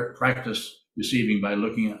 receive. Practice receiving by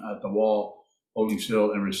looking at the wall, holding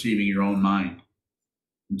still, and receiving your own mind.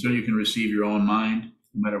 Until you can receive your own mind,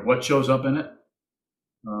 no matter what shows up in it,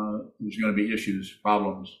 there's going to be issues,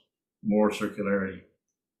 problems, more circularity.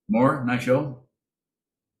 More, Nisho?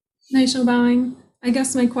 Nisho Bowing. I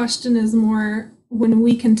guess my question is more when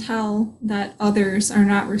we can tell that others are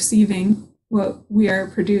not receiving what we are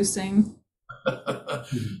producing.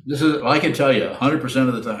 I can tell you 100%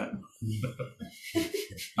 of the time.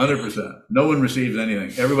 100%. No one receives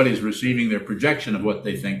anything. Everybody's receiving their projection of what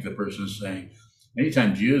they think the person is saying.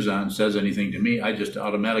 Anytime Giuzan says anything to me, I just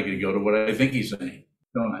automatically go to what I think he's saying,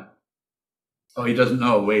 don't I? Oh, he doesn't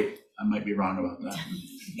know. Wait, I might be wrong about that.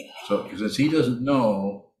 So, because he doesn't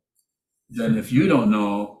know, then if you don't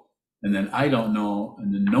know, and then I don't know,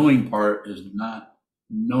 and the knowing part is not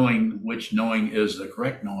knowing which knowing is the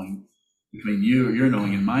correct knowing between your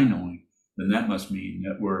knowing and my knowing, then that must mean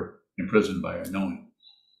that we're imprisoned by our knowing.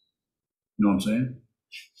 You know what I'm saying?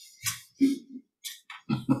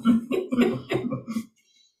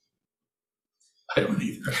 I don't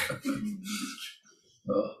either.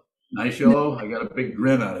 Nice show. I got a big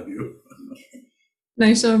grin out of you.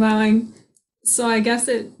 Nisho Bowing. So I guess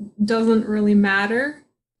it doesn't really matter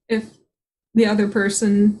if the other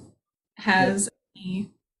person has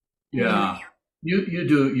any. Yeah, you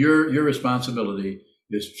do. Your responsibility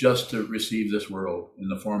is just to receive this world in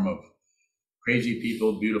the form of crazy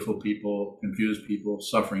people, beautiful people, confused people,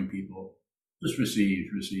 suffering people. Just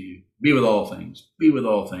receive, receive. Be with all things. Be with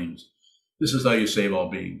all things. This is how you save all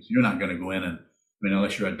beings. You're not going to go in and, I mean,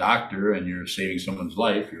 unless you're a doctor and you're saving someone's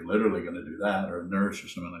life, you're literally going to do that, or a nurse or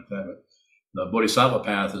something like that. But the Bodhisattva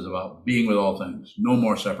path is about being with all things. No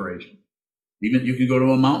more separation. Even you can go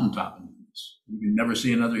to a mountaintop and do this. You can never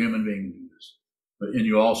see another human being do this. And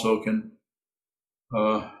you also can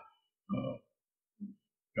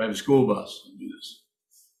drive a school bus and do this.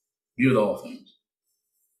 Be with all things.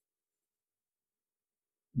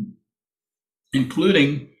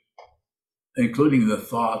 Including the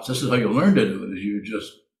thoughts. This is how you learn to do it, is you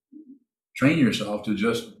just train yourself to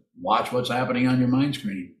just watch what's happening on your mind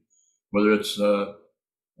screen. Whether it's,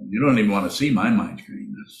 you don't even want to see my mind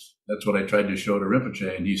screen. That's what I tried to show to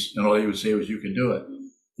Rinpoche, and all he would say was, you can do it.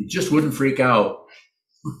 He just wouldn't freak out.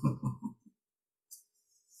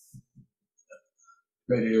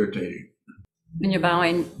 Very irritating. When you're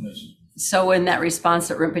bowing, Yes. so in that response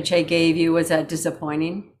that Rinpoche gave you, was that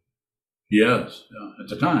disappointing? Yes, yeah, at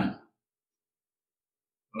the time.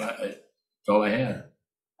 But that's all I had.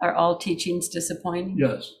 Are all teachings disappointing?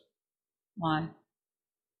 Yes, Why?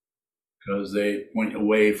 because they point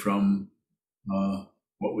away from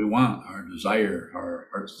what we want, our desire, our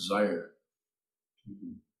heart's desire to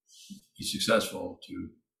be successful, to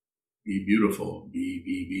be beautiful,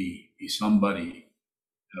 be somebody,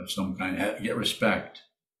 have some kind of, get respect,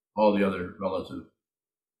 all the other relative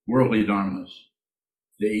worldly dharmas,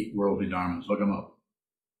 the 8 worldly dharmas. Look them up.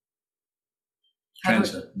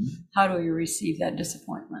 Transit. How do we receive that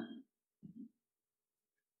disappointment?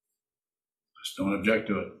 Just don't object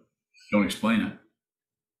to it. Don't explain it.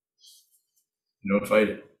 You don't fight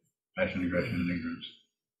it. Passion, aggression, and ignorance.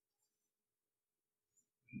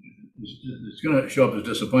 It's going to show up as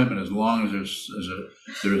disappointment as long as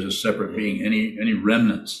there is a separate being, any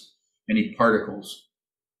remnants, any particles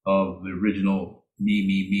of the original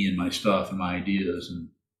me, and my stuff, and my ideas, and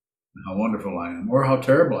how wonderful I am, or how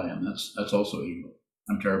terrible I am. That's also ego.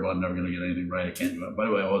 I'm terrible. I'm never going to get anything right. I can't do it. By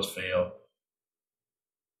the way, I always fail.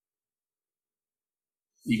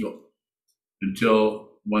 Ego. Until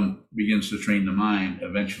one begins to train the mind,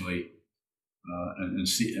 eventually,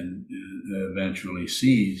 and eventually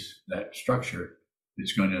sees that structure,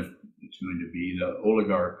 it's going to be the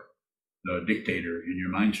oligarch, the dictator in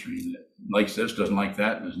your mind stream that likes this, doesn't like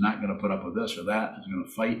that, and is not going to put up with this or that, is going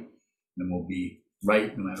to fight, and will be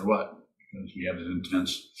right no matter what, because we have this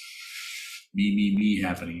intense me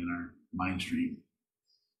happening in our mind stream.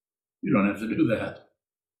 You don't have to do that.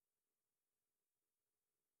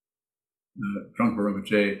 Trungpa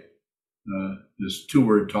Rinpoche, his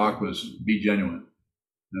 2-word talk was be genuine.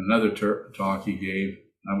 And another talk he gave,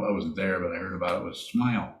 I wasn't there, but I heard about it, was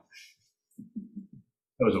smile.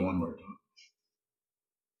 That was a 1-word talk.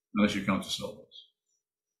 Unless you count the syllables.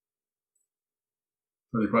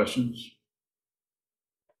 Further questions?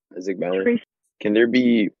 Isaac Ballard. Can there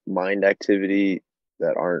be mind activity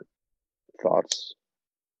that aren't thoughts,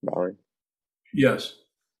 Bowing? Yes.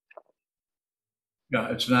 Yeah,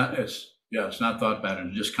 it's not thought pattern,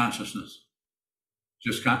 it's just consciousness.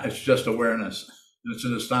 It's just awareness. It's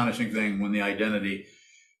an astonishing thing when the identity,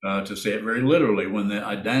 to say it very literally, when the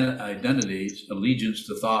identity's allegiance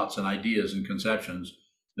to thoughts and ideas and conceptions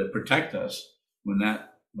that protect us, when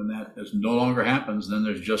that is no longer happens, then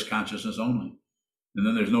there's just consciousness only. And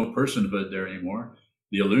then there's no personhood there anymore.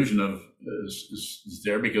 The illusion of is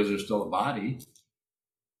there because there's still a body.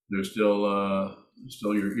 There's still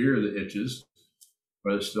your ear that itches,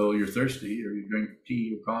 or there's still you're thirsty, or you drink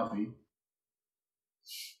tea or coffee.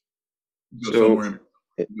 Go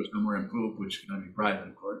somewhere and poop, which can be private,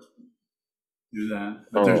 of course. Do that.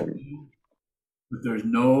 But there's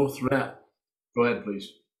no threat. Go ahead, please.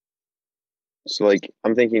 So, like,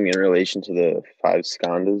 I'm thinking in relation to the 5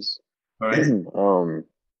 skandhas. All right.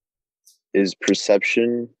 Is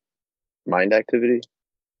perception mind activity?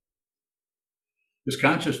 It's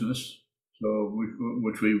consciousness, so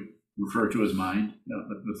which we refer to as mind.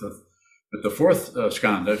 But the 4th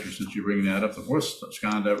skandha, since you bring that up, the 4th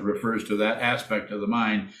skandha refers to that aspect of the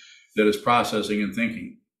mind that is processing and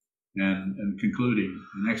thinking, and concluding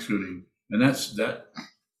and excluding, and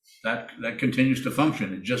that continues to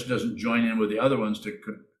function. It just doesn't join in with the other ones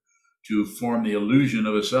to form the illusion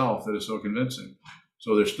of a self that is so convincing.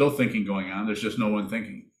 So there's still thinking going on. There's just no one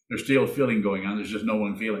thinking. There's still feeling going on. There's just no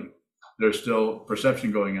one feeling. There's still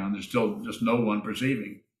perception going on. There's still just no one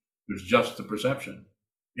perceiving. There's just the perception,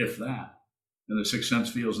 if that. And the 6 sense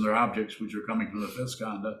fields and their objects, which are coming from the 5th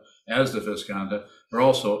skandha, as the 5th skandha, are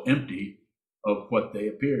also empty of what they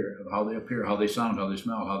appear, of how they appear, how they sound, how they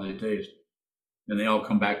smell, how they taste. and they all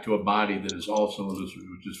come back to a body that is also illusory,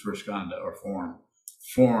 which is first skandha, or form.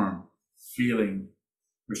 Form, feeling,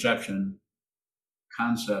 perception,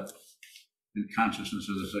 concept, and consciousness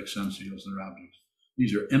are the six sensuals and objects.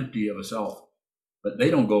 These are empty of a self, but they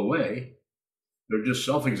don't go away. They're just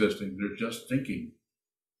self-existing. They're just thinking.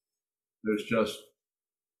 There's just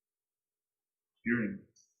hearing.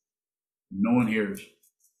 No one hears.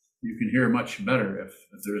 You can hear much better if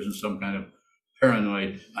there isn't some kind of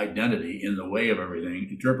paranoid identity in the way of everything,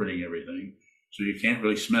 interpreting everything. So you can't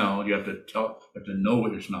really smell. You have to know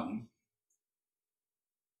what you're smelling.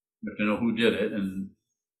 You have to know who did it and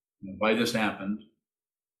why this happened.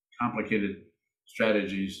 Complicated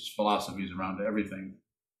strategies, philosophies around everything.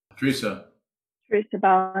 Teresa. Teresa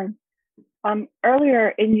Bowling. Earlier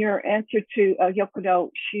in your answer to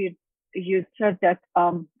Yokodo, you said that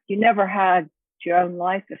you never had your own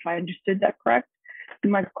life, if I understood that correct.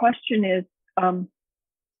 And my question is,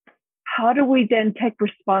 how do we then take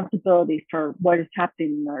responsibility for what is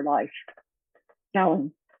happening in our life?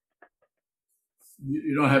 Bowling.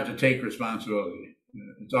 You don't have to take responsibility.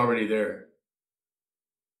 It's already there.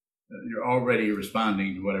 You're already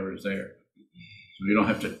responding to whatever is there. So you don't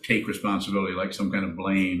have to take responsibility like some kind of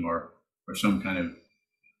blame or some kind of, it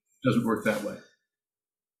doesn't work that way.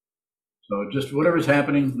 So just whatever's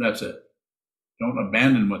happening, that's it. Don't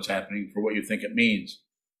abandon what's happening for what you think it means,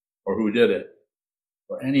 or who did it,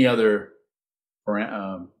 or any other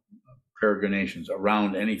peregrinations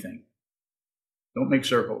around anything. Don't make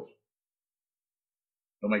circles.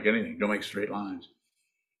 Don't make anything. Don't make straight lines.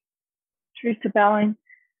 Teresa Bowling,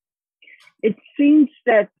 it seems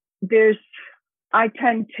that I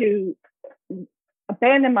tend to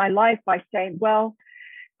abandon my life by saying, well,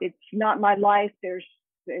 it's not my life.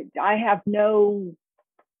 I have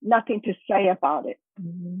nothing to say about it.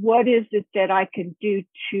 What is it that I can do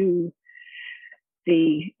to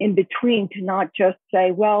the in between to not just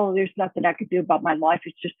say, well, there's nothing I can do about my life.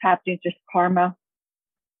 It's just happening, just karma.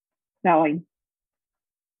 Bowing.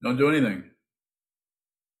 Don't do anything.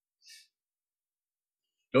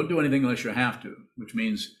 Don't do anything unless you have to, which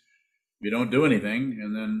means you don't do anything,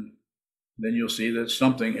 and then you'll see that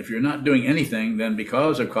something, if you're not doing anything, then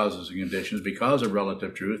because of causes and conditions, because of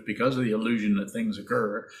relative truth, because of the illusion that things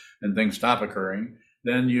occur and things stop occurring,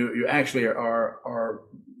 then you actually are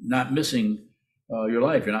not missing your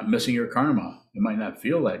life. You're not missing your karma. It might not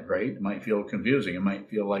feel that great. It might feel confusing. It might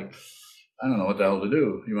feel like, I don't know what the hell to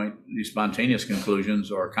do. These spontaneous conclusions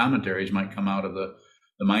or commentaries might come out of the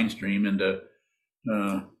mind stream into,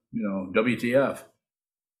 WTF.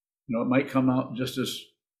 It might come out just as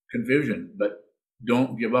confusion, but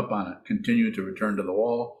don't give up on it. Continue to return to the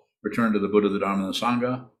wall, return to the Buddha, the Dharma, and the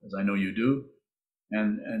Sangha, as I know you do,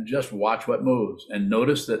 and just watch what moves. And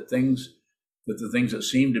notice that the things that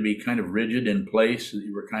seem to be kind of rigid in place, that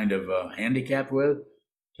you were kind of handicapped with,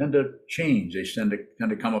 tend to change. They tend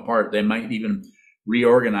to come apart. They might even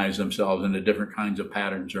reorganize themselves into different kinds of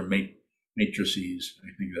patterns or matrices.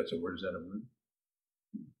 I think that's a word. Is that a word?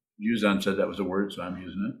 Yuzan said that was a word, so I'm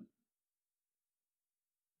using it.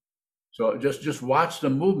 So just watch the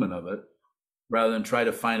movement of it rather than try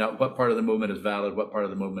to find out what part of the movement is valid, what part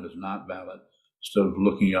of the movement is not valid, instead of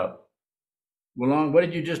looking up. Wulong, what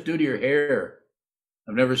did you just do to your hair?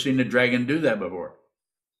 I've never seen a dragon do that before.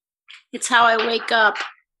 It's how I wake up.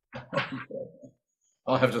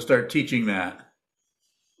 I'll have to start teaching that.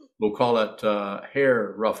 We'll call it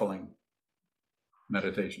hair ruffling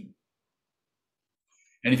meditation.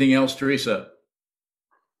 Anything else, Teresa?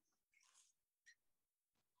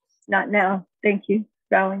 Not now. Thank you.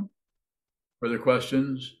 Bowing. Further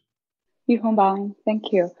questions? Yihong Bowing,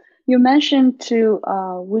 thank you. You mentioned to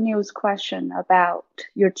Winnie's question about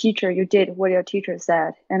your teacher, you did what your teacher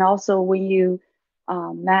said. And also when you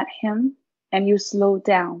met him and you slowed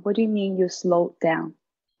down, what do you mean you slowed down?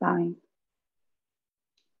 Bowing.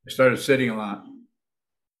 I started sitting a lot.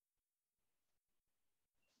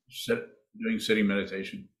 Doing sitting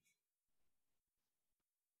meditation.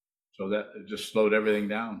 So that it just slowed everything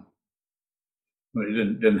down.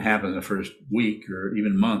 It didn't happen the first week or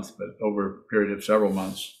even month, but over a period of several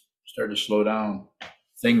months, started to slow down.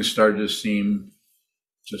 Things started to seem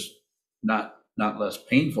just not less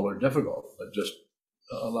painful or difficult, but just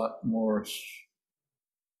a lot more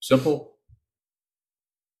simple.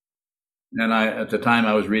 And at the time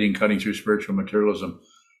I was reading Cutting Through Spiritual Materialism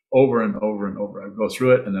over and over and over. I'd go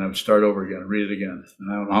through it and then I would start over again and read it again.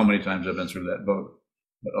 And I don't know how many times I've been through that book,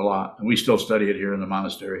 but a lot. And we still study it here in the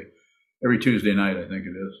monastery every Tuesday night, I think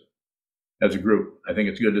it is, as a group. I think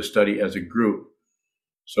it's good to study as a group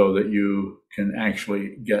so that you can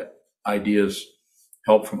actually get ideas,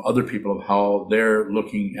 help from other people of how they're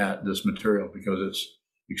looking at this material, because it's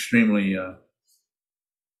extremely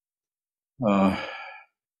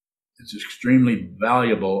it's extremely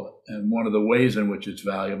valuable, and one of the ways in which it's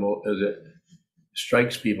valuable is it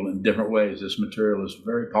strikes people in different ways. This material is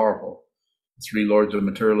very powerful. The three lords of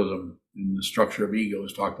materialism and the structure of ego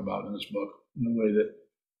is talked about in this book in a way that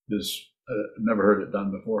is never heard it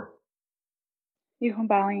done before. Yuhong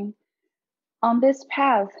Baoing. On this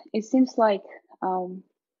path, it seems like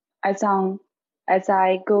as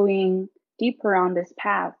I going deeper on this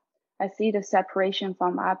path, I see the separation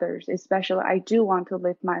from others, especially I do want to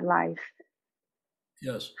live my life.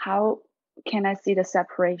 Yes. How can I see the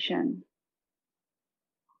separation?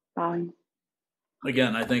 Baoing.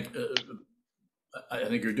 Again, I think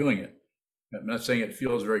you're doing it. I'm not saying it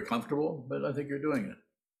feels very comfortable, but I think you're doing it.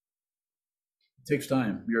 It takes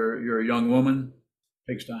time. You're a young woman.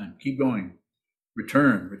 It takes time. Keep going.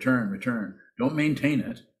 Return. Don't maintain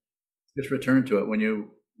it. Just return to it. When you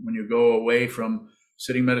go away from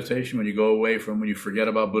sitting meditation, when you forget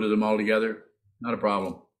about Buddhism altogether, not a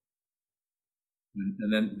problem.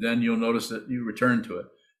 And then you'll notice that you return to it.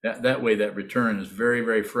 That way, that return is very,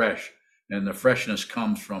 very fresh. And the freshness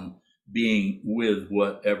comes from being with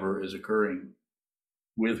whatever is occurring,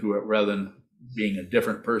 with who, rather than being a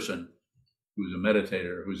different person who's a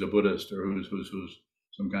meditator, who's a Buddhist, or who's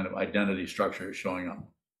some kind of identity structure is showing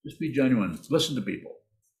up. Just be genuine. Listen to people,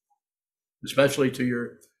 especially to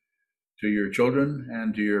your children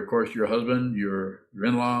and to your, of course, your husband, your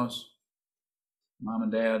in-laws, mom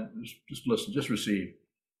and dad. Just listen. Just receive.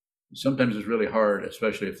 Sometimes it's really hard,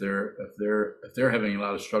 especially if they're having a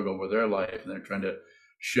lot of struggle with their life and they're trying to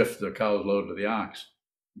shift the cow's load to the ox,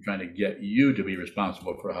 and trying to get you to be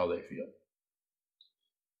responsible for how they feel.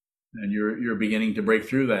 And you're beginning to break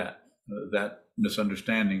through that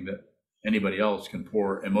misunderstanding that anybody else can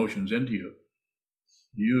pour emotions into you.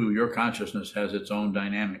 Your consciousness has its own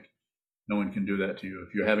dynamic. No one can do that to you.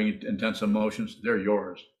 If you're having intense emotions, they're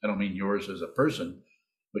yours. I don't mean yours as a person,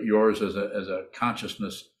 but yours as a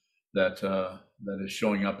consciousness that is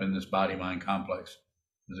showing up in this body-mind complex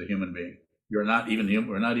as a human being. We're not even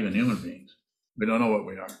human beings. We don't know what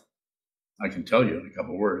we are. I can tell you in a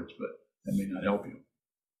couple words, but that may not help you.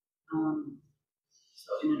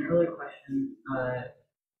 So in an earlier question,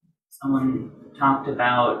 someone talked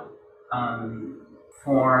about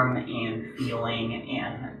form and feeling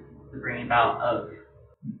and the bringing about of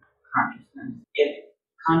consciousness. If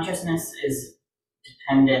consciousness is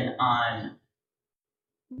dependent on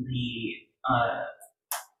the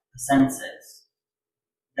senses,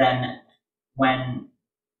 then when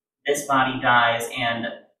this body dies and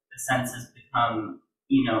the senses become,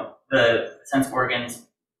 the sense organs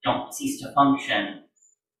don't cease to function,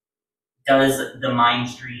 does the mind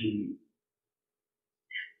stream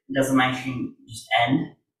just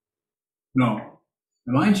end? No,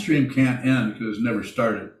 the mind stream can't end because it's never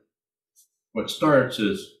started. What starts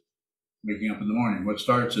is waking up in the morning. What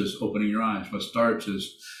starts is opening your eyes. What starts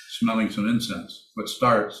is smelling some incense. What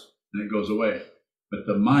starts, and it goes away. But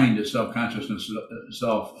the mind itself, consciousness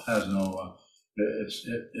itself, has no. It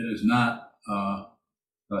is not.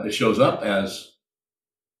 It shows up as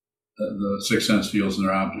the sixth sense feels in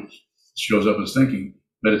their objects. It shows up as thinking,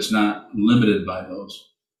 but it's not limited by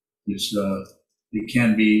those. It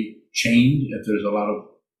can be chained if there's a lot of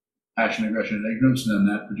passion, aggression, and ignorance, and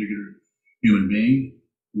then that particular human being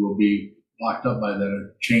will be locked up by that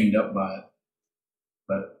or chained up by it.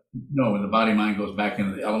 But no, when the body-mind goes back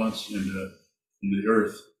into the elements, into the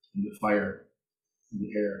earth, into fire, into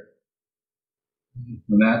the air,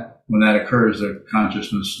 when that occurs, the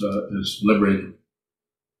consciousness is liberated.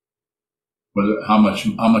 Whether how much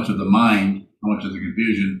of the mind, how much of the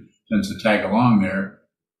confusion tends to tag along there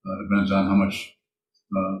depends on how much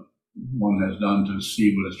one has done to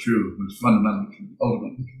see what is true, what is fundamentally true,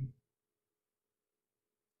 ultimately true.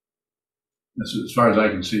 That's as far as I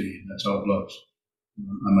can see. That's how it looks.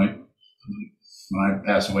 When I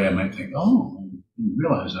pass away, I might think, oh, I didn't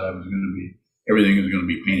realize that everything is going to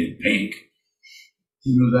be painted pink.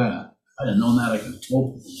 Who knew that? I didn't know that. I could have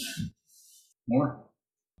told people that. More?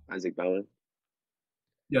 Isaac Bellin.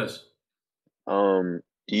 Yes.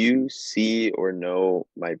 Do you see or know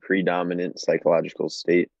my predominant psychological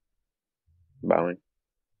state? Bowing.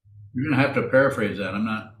 You're going to have to paraphrase that. I'm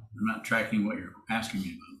not tracking what you're asking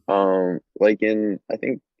me about. I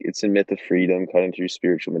think it's in Myth of Freedom, Cutting Through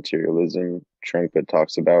Spiritual Materialism. Trungpa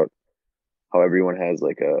talks about how everyone has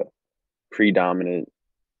like a predominant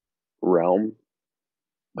realm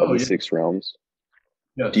of the 6 realms.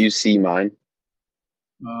 Yes. Do you see mine?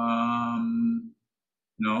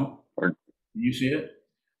 No. Or do you see it?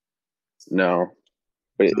 No.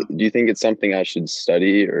 But do you think it's something I should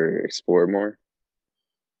study or explore more?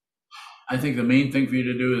 I think the main thing for you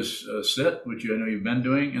to do is sit, which I know you've been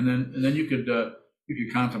doing, and then you could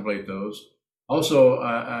contemplate those. Also,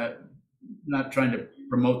 not trying to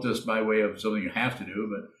promote this by way of something you have to do,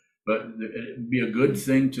 but it'd be a good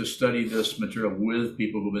thing to study this material with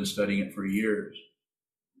people who've been studying it for years.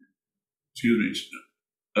 Excuse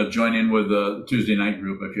me. Join in with the Tuesday night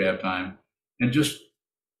group if you have time, and you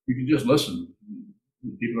can just listen.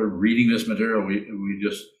 People are reading this material. We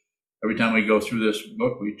just, every time we go through this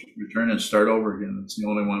book, we return and start over again. It's the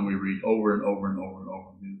only one we read over and over and over and over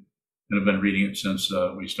again. And I've been reading it since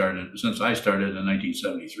I started in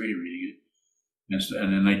 1973 reading it.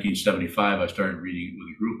 And in 1975, I started reading it with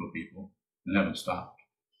a group of people and haven't stopped.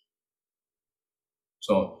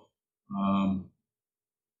 So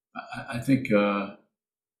I think the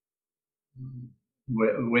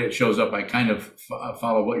way it shows up, I kind of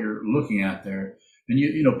follow what you're looking at there. And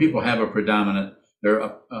you know, people have a predominant, they're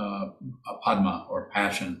a padma or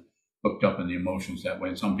passion hooked up in the emotions that way.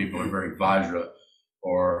 And some people are very vajra,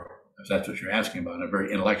 or if that's what you're asking about, are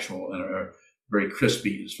very intellectual and are very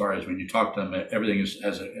crispy as far as when you talk to them, everything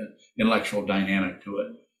has an intellectual dynamic to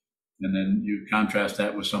it. And then you contrast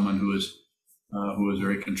that with someone who is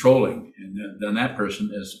very controlling, and then that person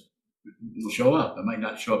will show up. It might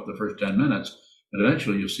not show up the first 10 minutes, but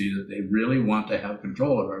eventually you'll see that they really want to have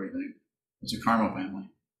control of everything. It's a karma family.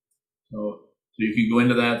 So you can go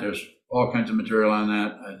into that. There's all kinds of material on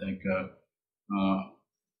that. I think,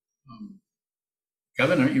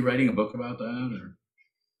 Kevin, aren't you writing a book about that?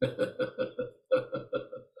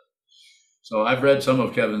 So I've read some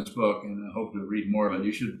of Kevin's book, and I hope to read more of it.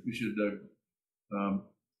 You should.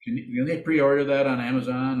 Can they pre-order that on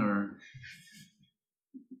Amazon or?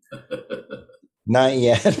 Not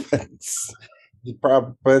yet, but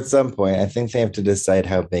at some point, I think they have to decide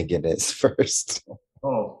how big it is first.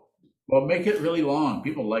 Oh, well, make it really long.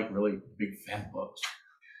 People like really big fat books.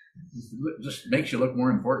 It just makes you look more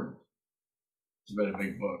important. It's a very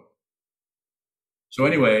big book. So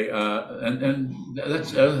anyway, and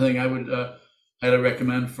that's the other thing I would highly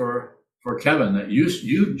recommend for Kevin, that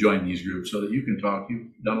you join these groups so that you can talk.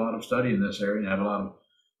 You've done a lot of study in this area and have a lot of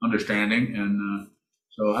understanding, and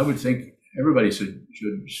so I would think everybody should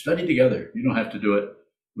study together. You don't have to do it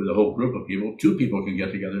with a whole group of people. 2 people can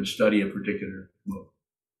get together and study a particular book.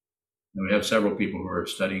 And we have several people who are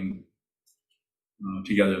studying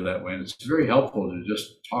together that way, and it's very helpful to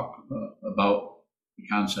just talk about the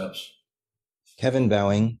concepts. Kevin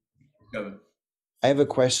Bowing. Kevin. I have a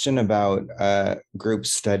question about group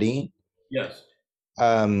study. Yes.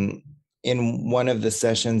 In one of the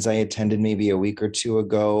sessions I attended maybe a week or 2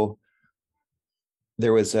 ago,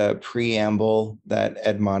 there was a preamble that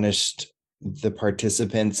admonished the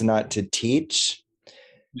participants not to teach.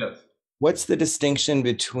 Yes. What's the distinction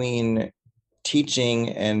between teaching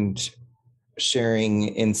and sharing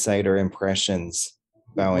insight or impressions,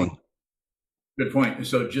 Bowing? Good point.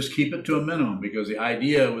 So just keep it to a minimum, because the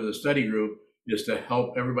idea with a study group is to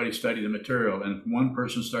help everybody study the material. And if one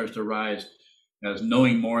person starts to rise as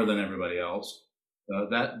knowing more than everybody else,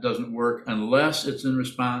 that doesn't work unless it's in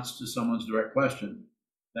response to someone's direct question.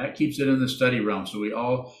 That keeps it in the study realm. So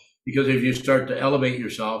because if you start to elevate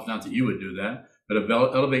yourself, not that you would do that, but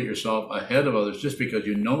elevate yourself ahead of others just because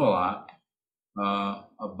you know a lot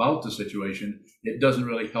about the situation, it doesn't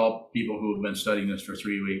really help people who have been studying this for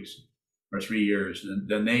 3 weeks or 3 years. And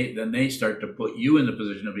then they start to put you in the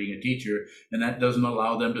position of being a teacher, and that doesn't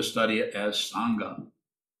allow them to study it as Sangha.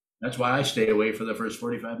 That's why I stay away for the first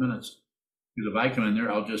 45 minutes. Because if I come in there,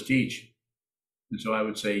 I'll just teach. And so I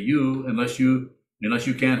would say unless you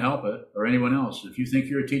can't help it, or anyone else, if you think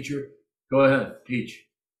you're a teacher, go ahead, teach.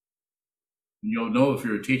 And you'll know if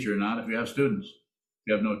you're a teacher or not if you have students. If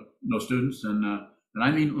you have no students, then and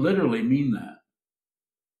I literally mean that.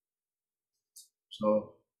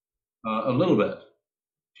 So a little bit,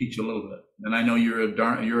 teach a little bit. And I know you're a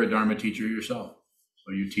Dharma teacher yourself,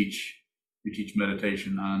 so you teach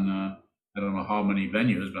meditation on I don't know how many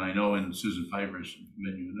venues, but I know in Susan Piver's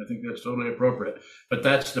venue, and I think that's totally appropriate. But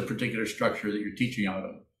that's the particular structure that you're teaching out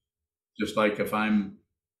of. Just like if I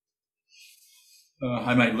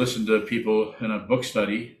might listen to people in a book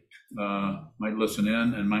study, might listen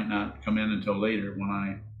in and might not come in until later when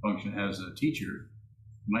I function as a teacher.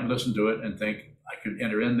 Might listen to it and think I could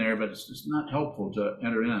enter in there, but it's just not helpful to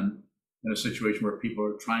enter in a situation where people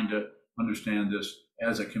are trying to understand this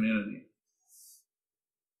as a community.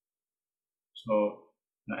 So,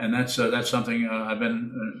 and that's something I've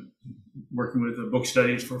been working with book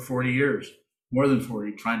studies for 40 years, more than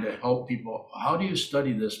 40, trying to help people. How do you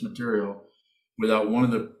study this material without one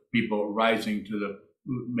of the people rising to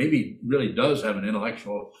who maybe really does have an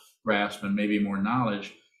intellectual grasp and maybe more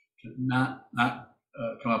knowledge, to not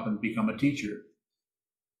come up and become a teacher.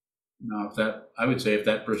 Now, I would say if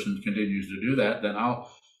that person continues to do that, then I'll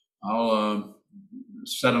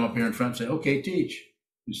set them up here in front and say, okay, teach,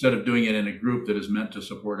 instead of doing it in a group that is meant to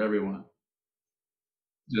support everyone.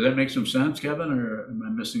 Does that make some sense, Kevin, or am I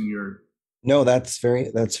missing your? No, that's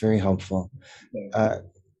very helpful. I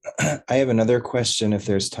have another question if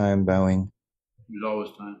there's time, Bowing. There's always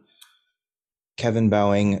time. Kevin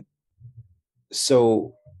Bowing.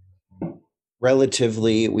 So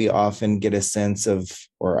relatively, we often get a sense of,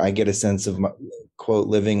 or I get a sense of, quote,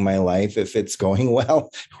 living my life if it's going well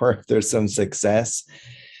or if there's some success.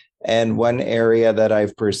 And one area that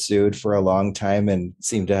I've pursued for a long time and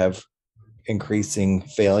seem to have increasing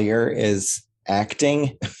failure is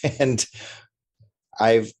acting. And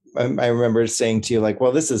I remember saying to you, like,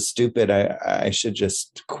 well, this is stupid. I should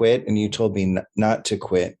just quit. And you told me not to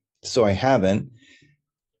quit. So I haven't.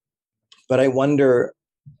 But I wonder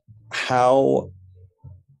how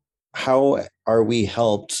are we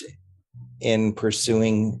helped in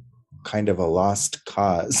pursuing kind of a lost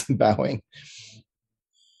cause, Bowing?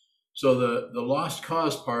 So the lost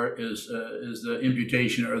cause part is the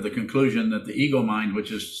imputation or the conclusion that the ego mind,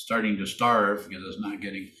 which is starting to starve because it's not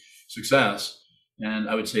getting success. And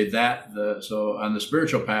I would say that so on the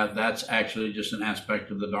spiritual path, that's actually just an aspect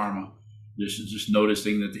of the Dharma. Just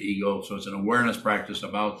noticing that the ego, so it's an awareness practice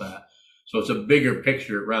about that. So it's a bigger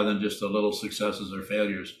picture rather than just the little successes or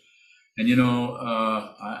failures. And,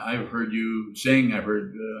 I've heard you sing, I've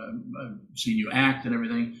seen you act and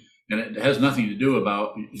everything, and it has nothing to do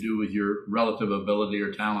with your relative ability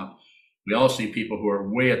or talent. We all see people who are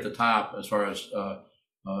way at the top as far as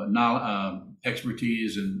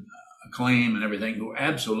expertise and acclaim and everything, who are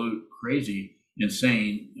absolute crazy,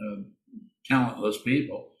 insane, talentless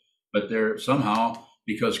people. But they're somehow,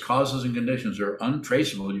 because causes and conditions are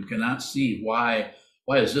untraceable, you cannot see why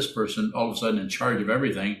is this person all of a sudden in charge of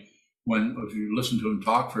everything, when if you listen to them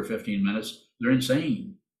talk for 15 minutes, they're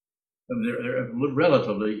insane. I mean, they're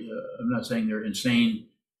relatively, I'm not saying they're insane,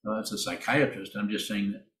 it's a psychiatrist, I'm just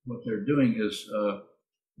saying that what they're doing is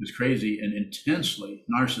crazy and intensely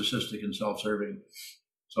narcissistic and self-serving.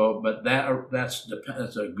 So, but that's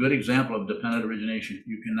a good example of dependent origination.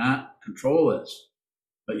 You cannot control this,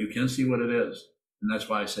 but you can see what it is. And that's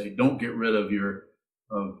why I say, don't get rid of your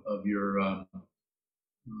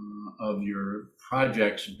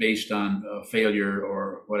projects based on failure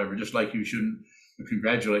or whatever. Just like you shouldn't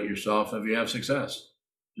congratulate yourself if you have success.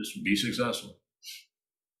 Just be successful.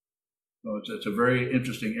 So it's a very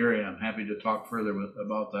interesting area. I'm happy to talk further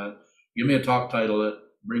about that. Give me a talk title that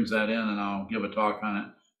brings that in, and I'll give a talk on it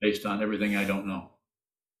based on everything I don't know.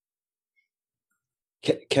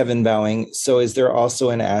 Kevin Bowing. So is there also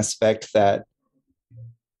an aspect that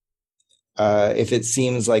if it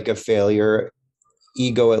seems like a failure,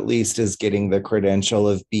 ego at least is getting the credential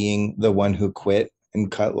of being the one who quit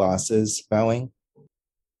and cut losses, Bowing?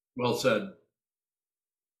 Well said.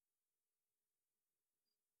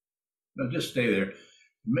 No, just stay there.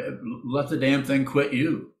 Let the damn thing quit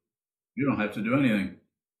you. You don't have to do anything.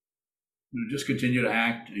 You just continue to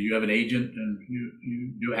act. You have an agent and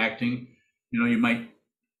you do acting. You might,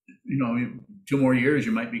 2 more years,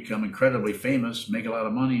 you might become incredibly famous, make a lot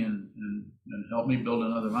of money, and help me build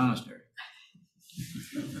another monastery.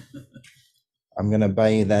 I'm going to buy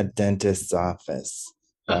you that dentist's office.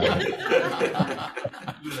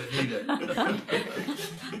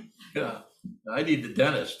 Yeah, I need the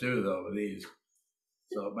dentist too, though, with these.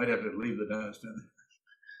 So I might have to leave the dentist in.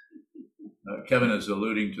 Kevin is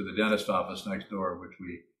alluding to the dentist office next door, which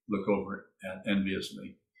we look over at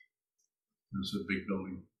enviously. It's a big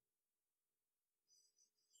building.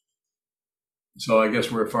 So I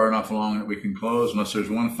guess we're far enough along that we can close, unless there's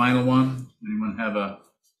one final one. Anyone have a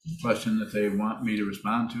question that they want me to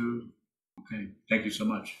respond to? Okay, thank you so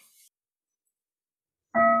much.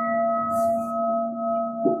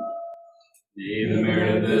 May the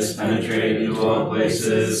merit of this penetrate into all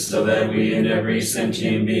places, so that we and every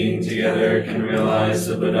sentient being together can realize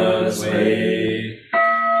the Buddha's way.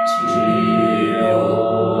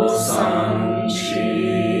 Jio San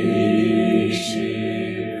Chi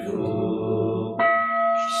Shifu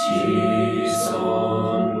Shi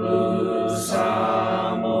Son Lu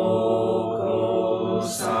Sa Moko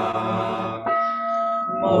Sa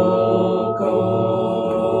Moko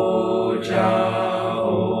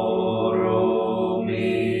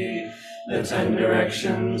the 10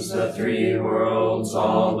 directions, the 3 worlds,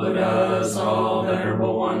 all Buddhas, all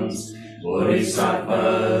venerable ones,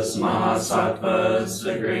 Bodhisattvas, Mahasattvas,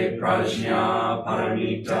 the great Prajna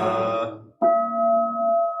Paramita.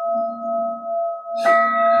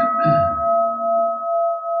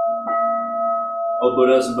 O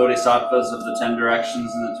Buddhas and Bodhisattvas of the 10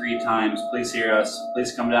 directions and the 3 times, please hear us.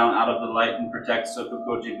 Please come down out of the light and protect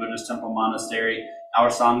Sokukoji Buddhist Temple Monastery, our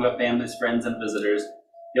Sangha, families, friends, and visitors.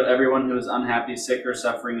 Heal everyone who is unhappy, sick, or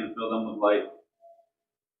suffering, and fill them with light.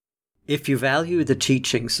 If you value the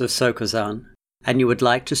teachings of Sokuzan, and you would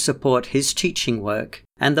like to support his teaching work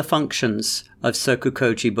and the functions of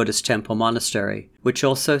Sokukoji Buddhist Temple Monastery, which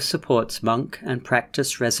also supports monk and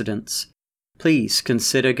practice residents, please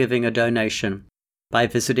consider giving a donation by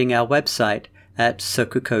visiting our website at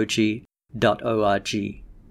sokukoji.org.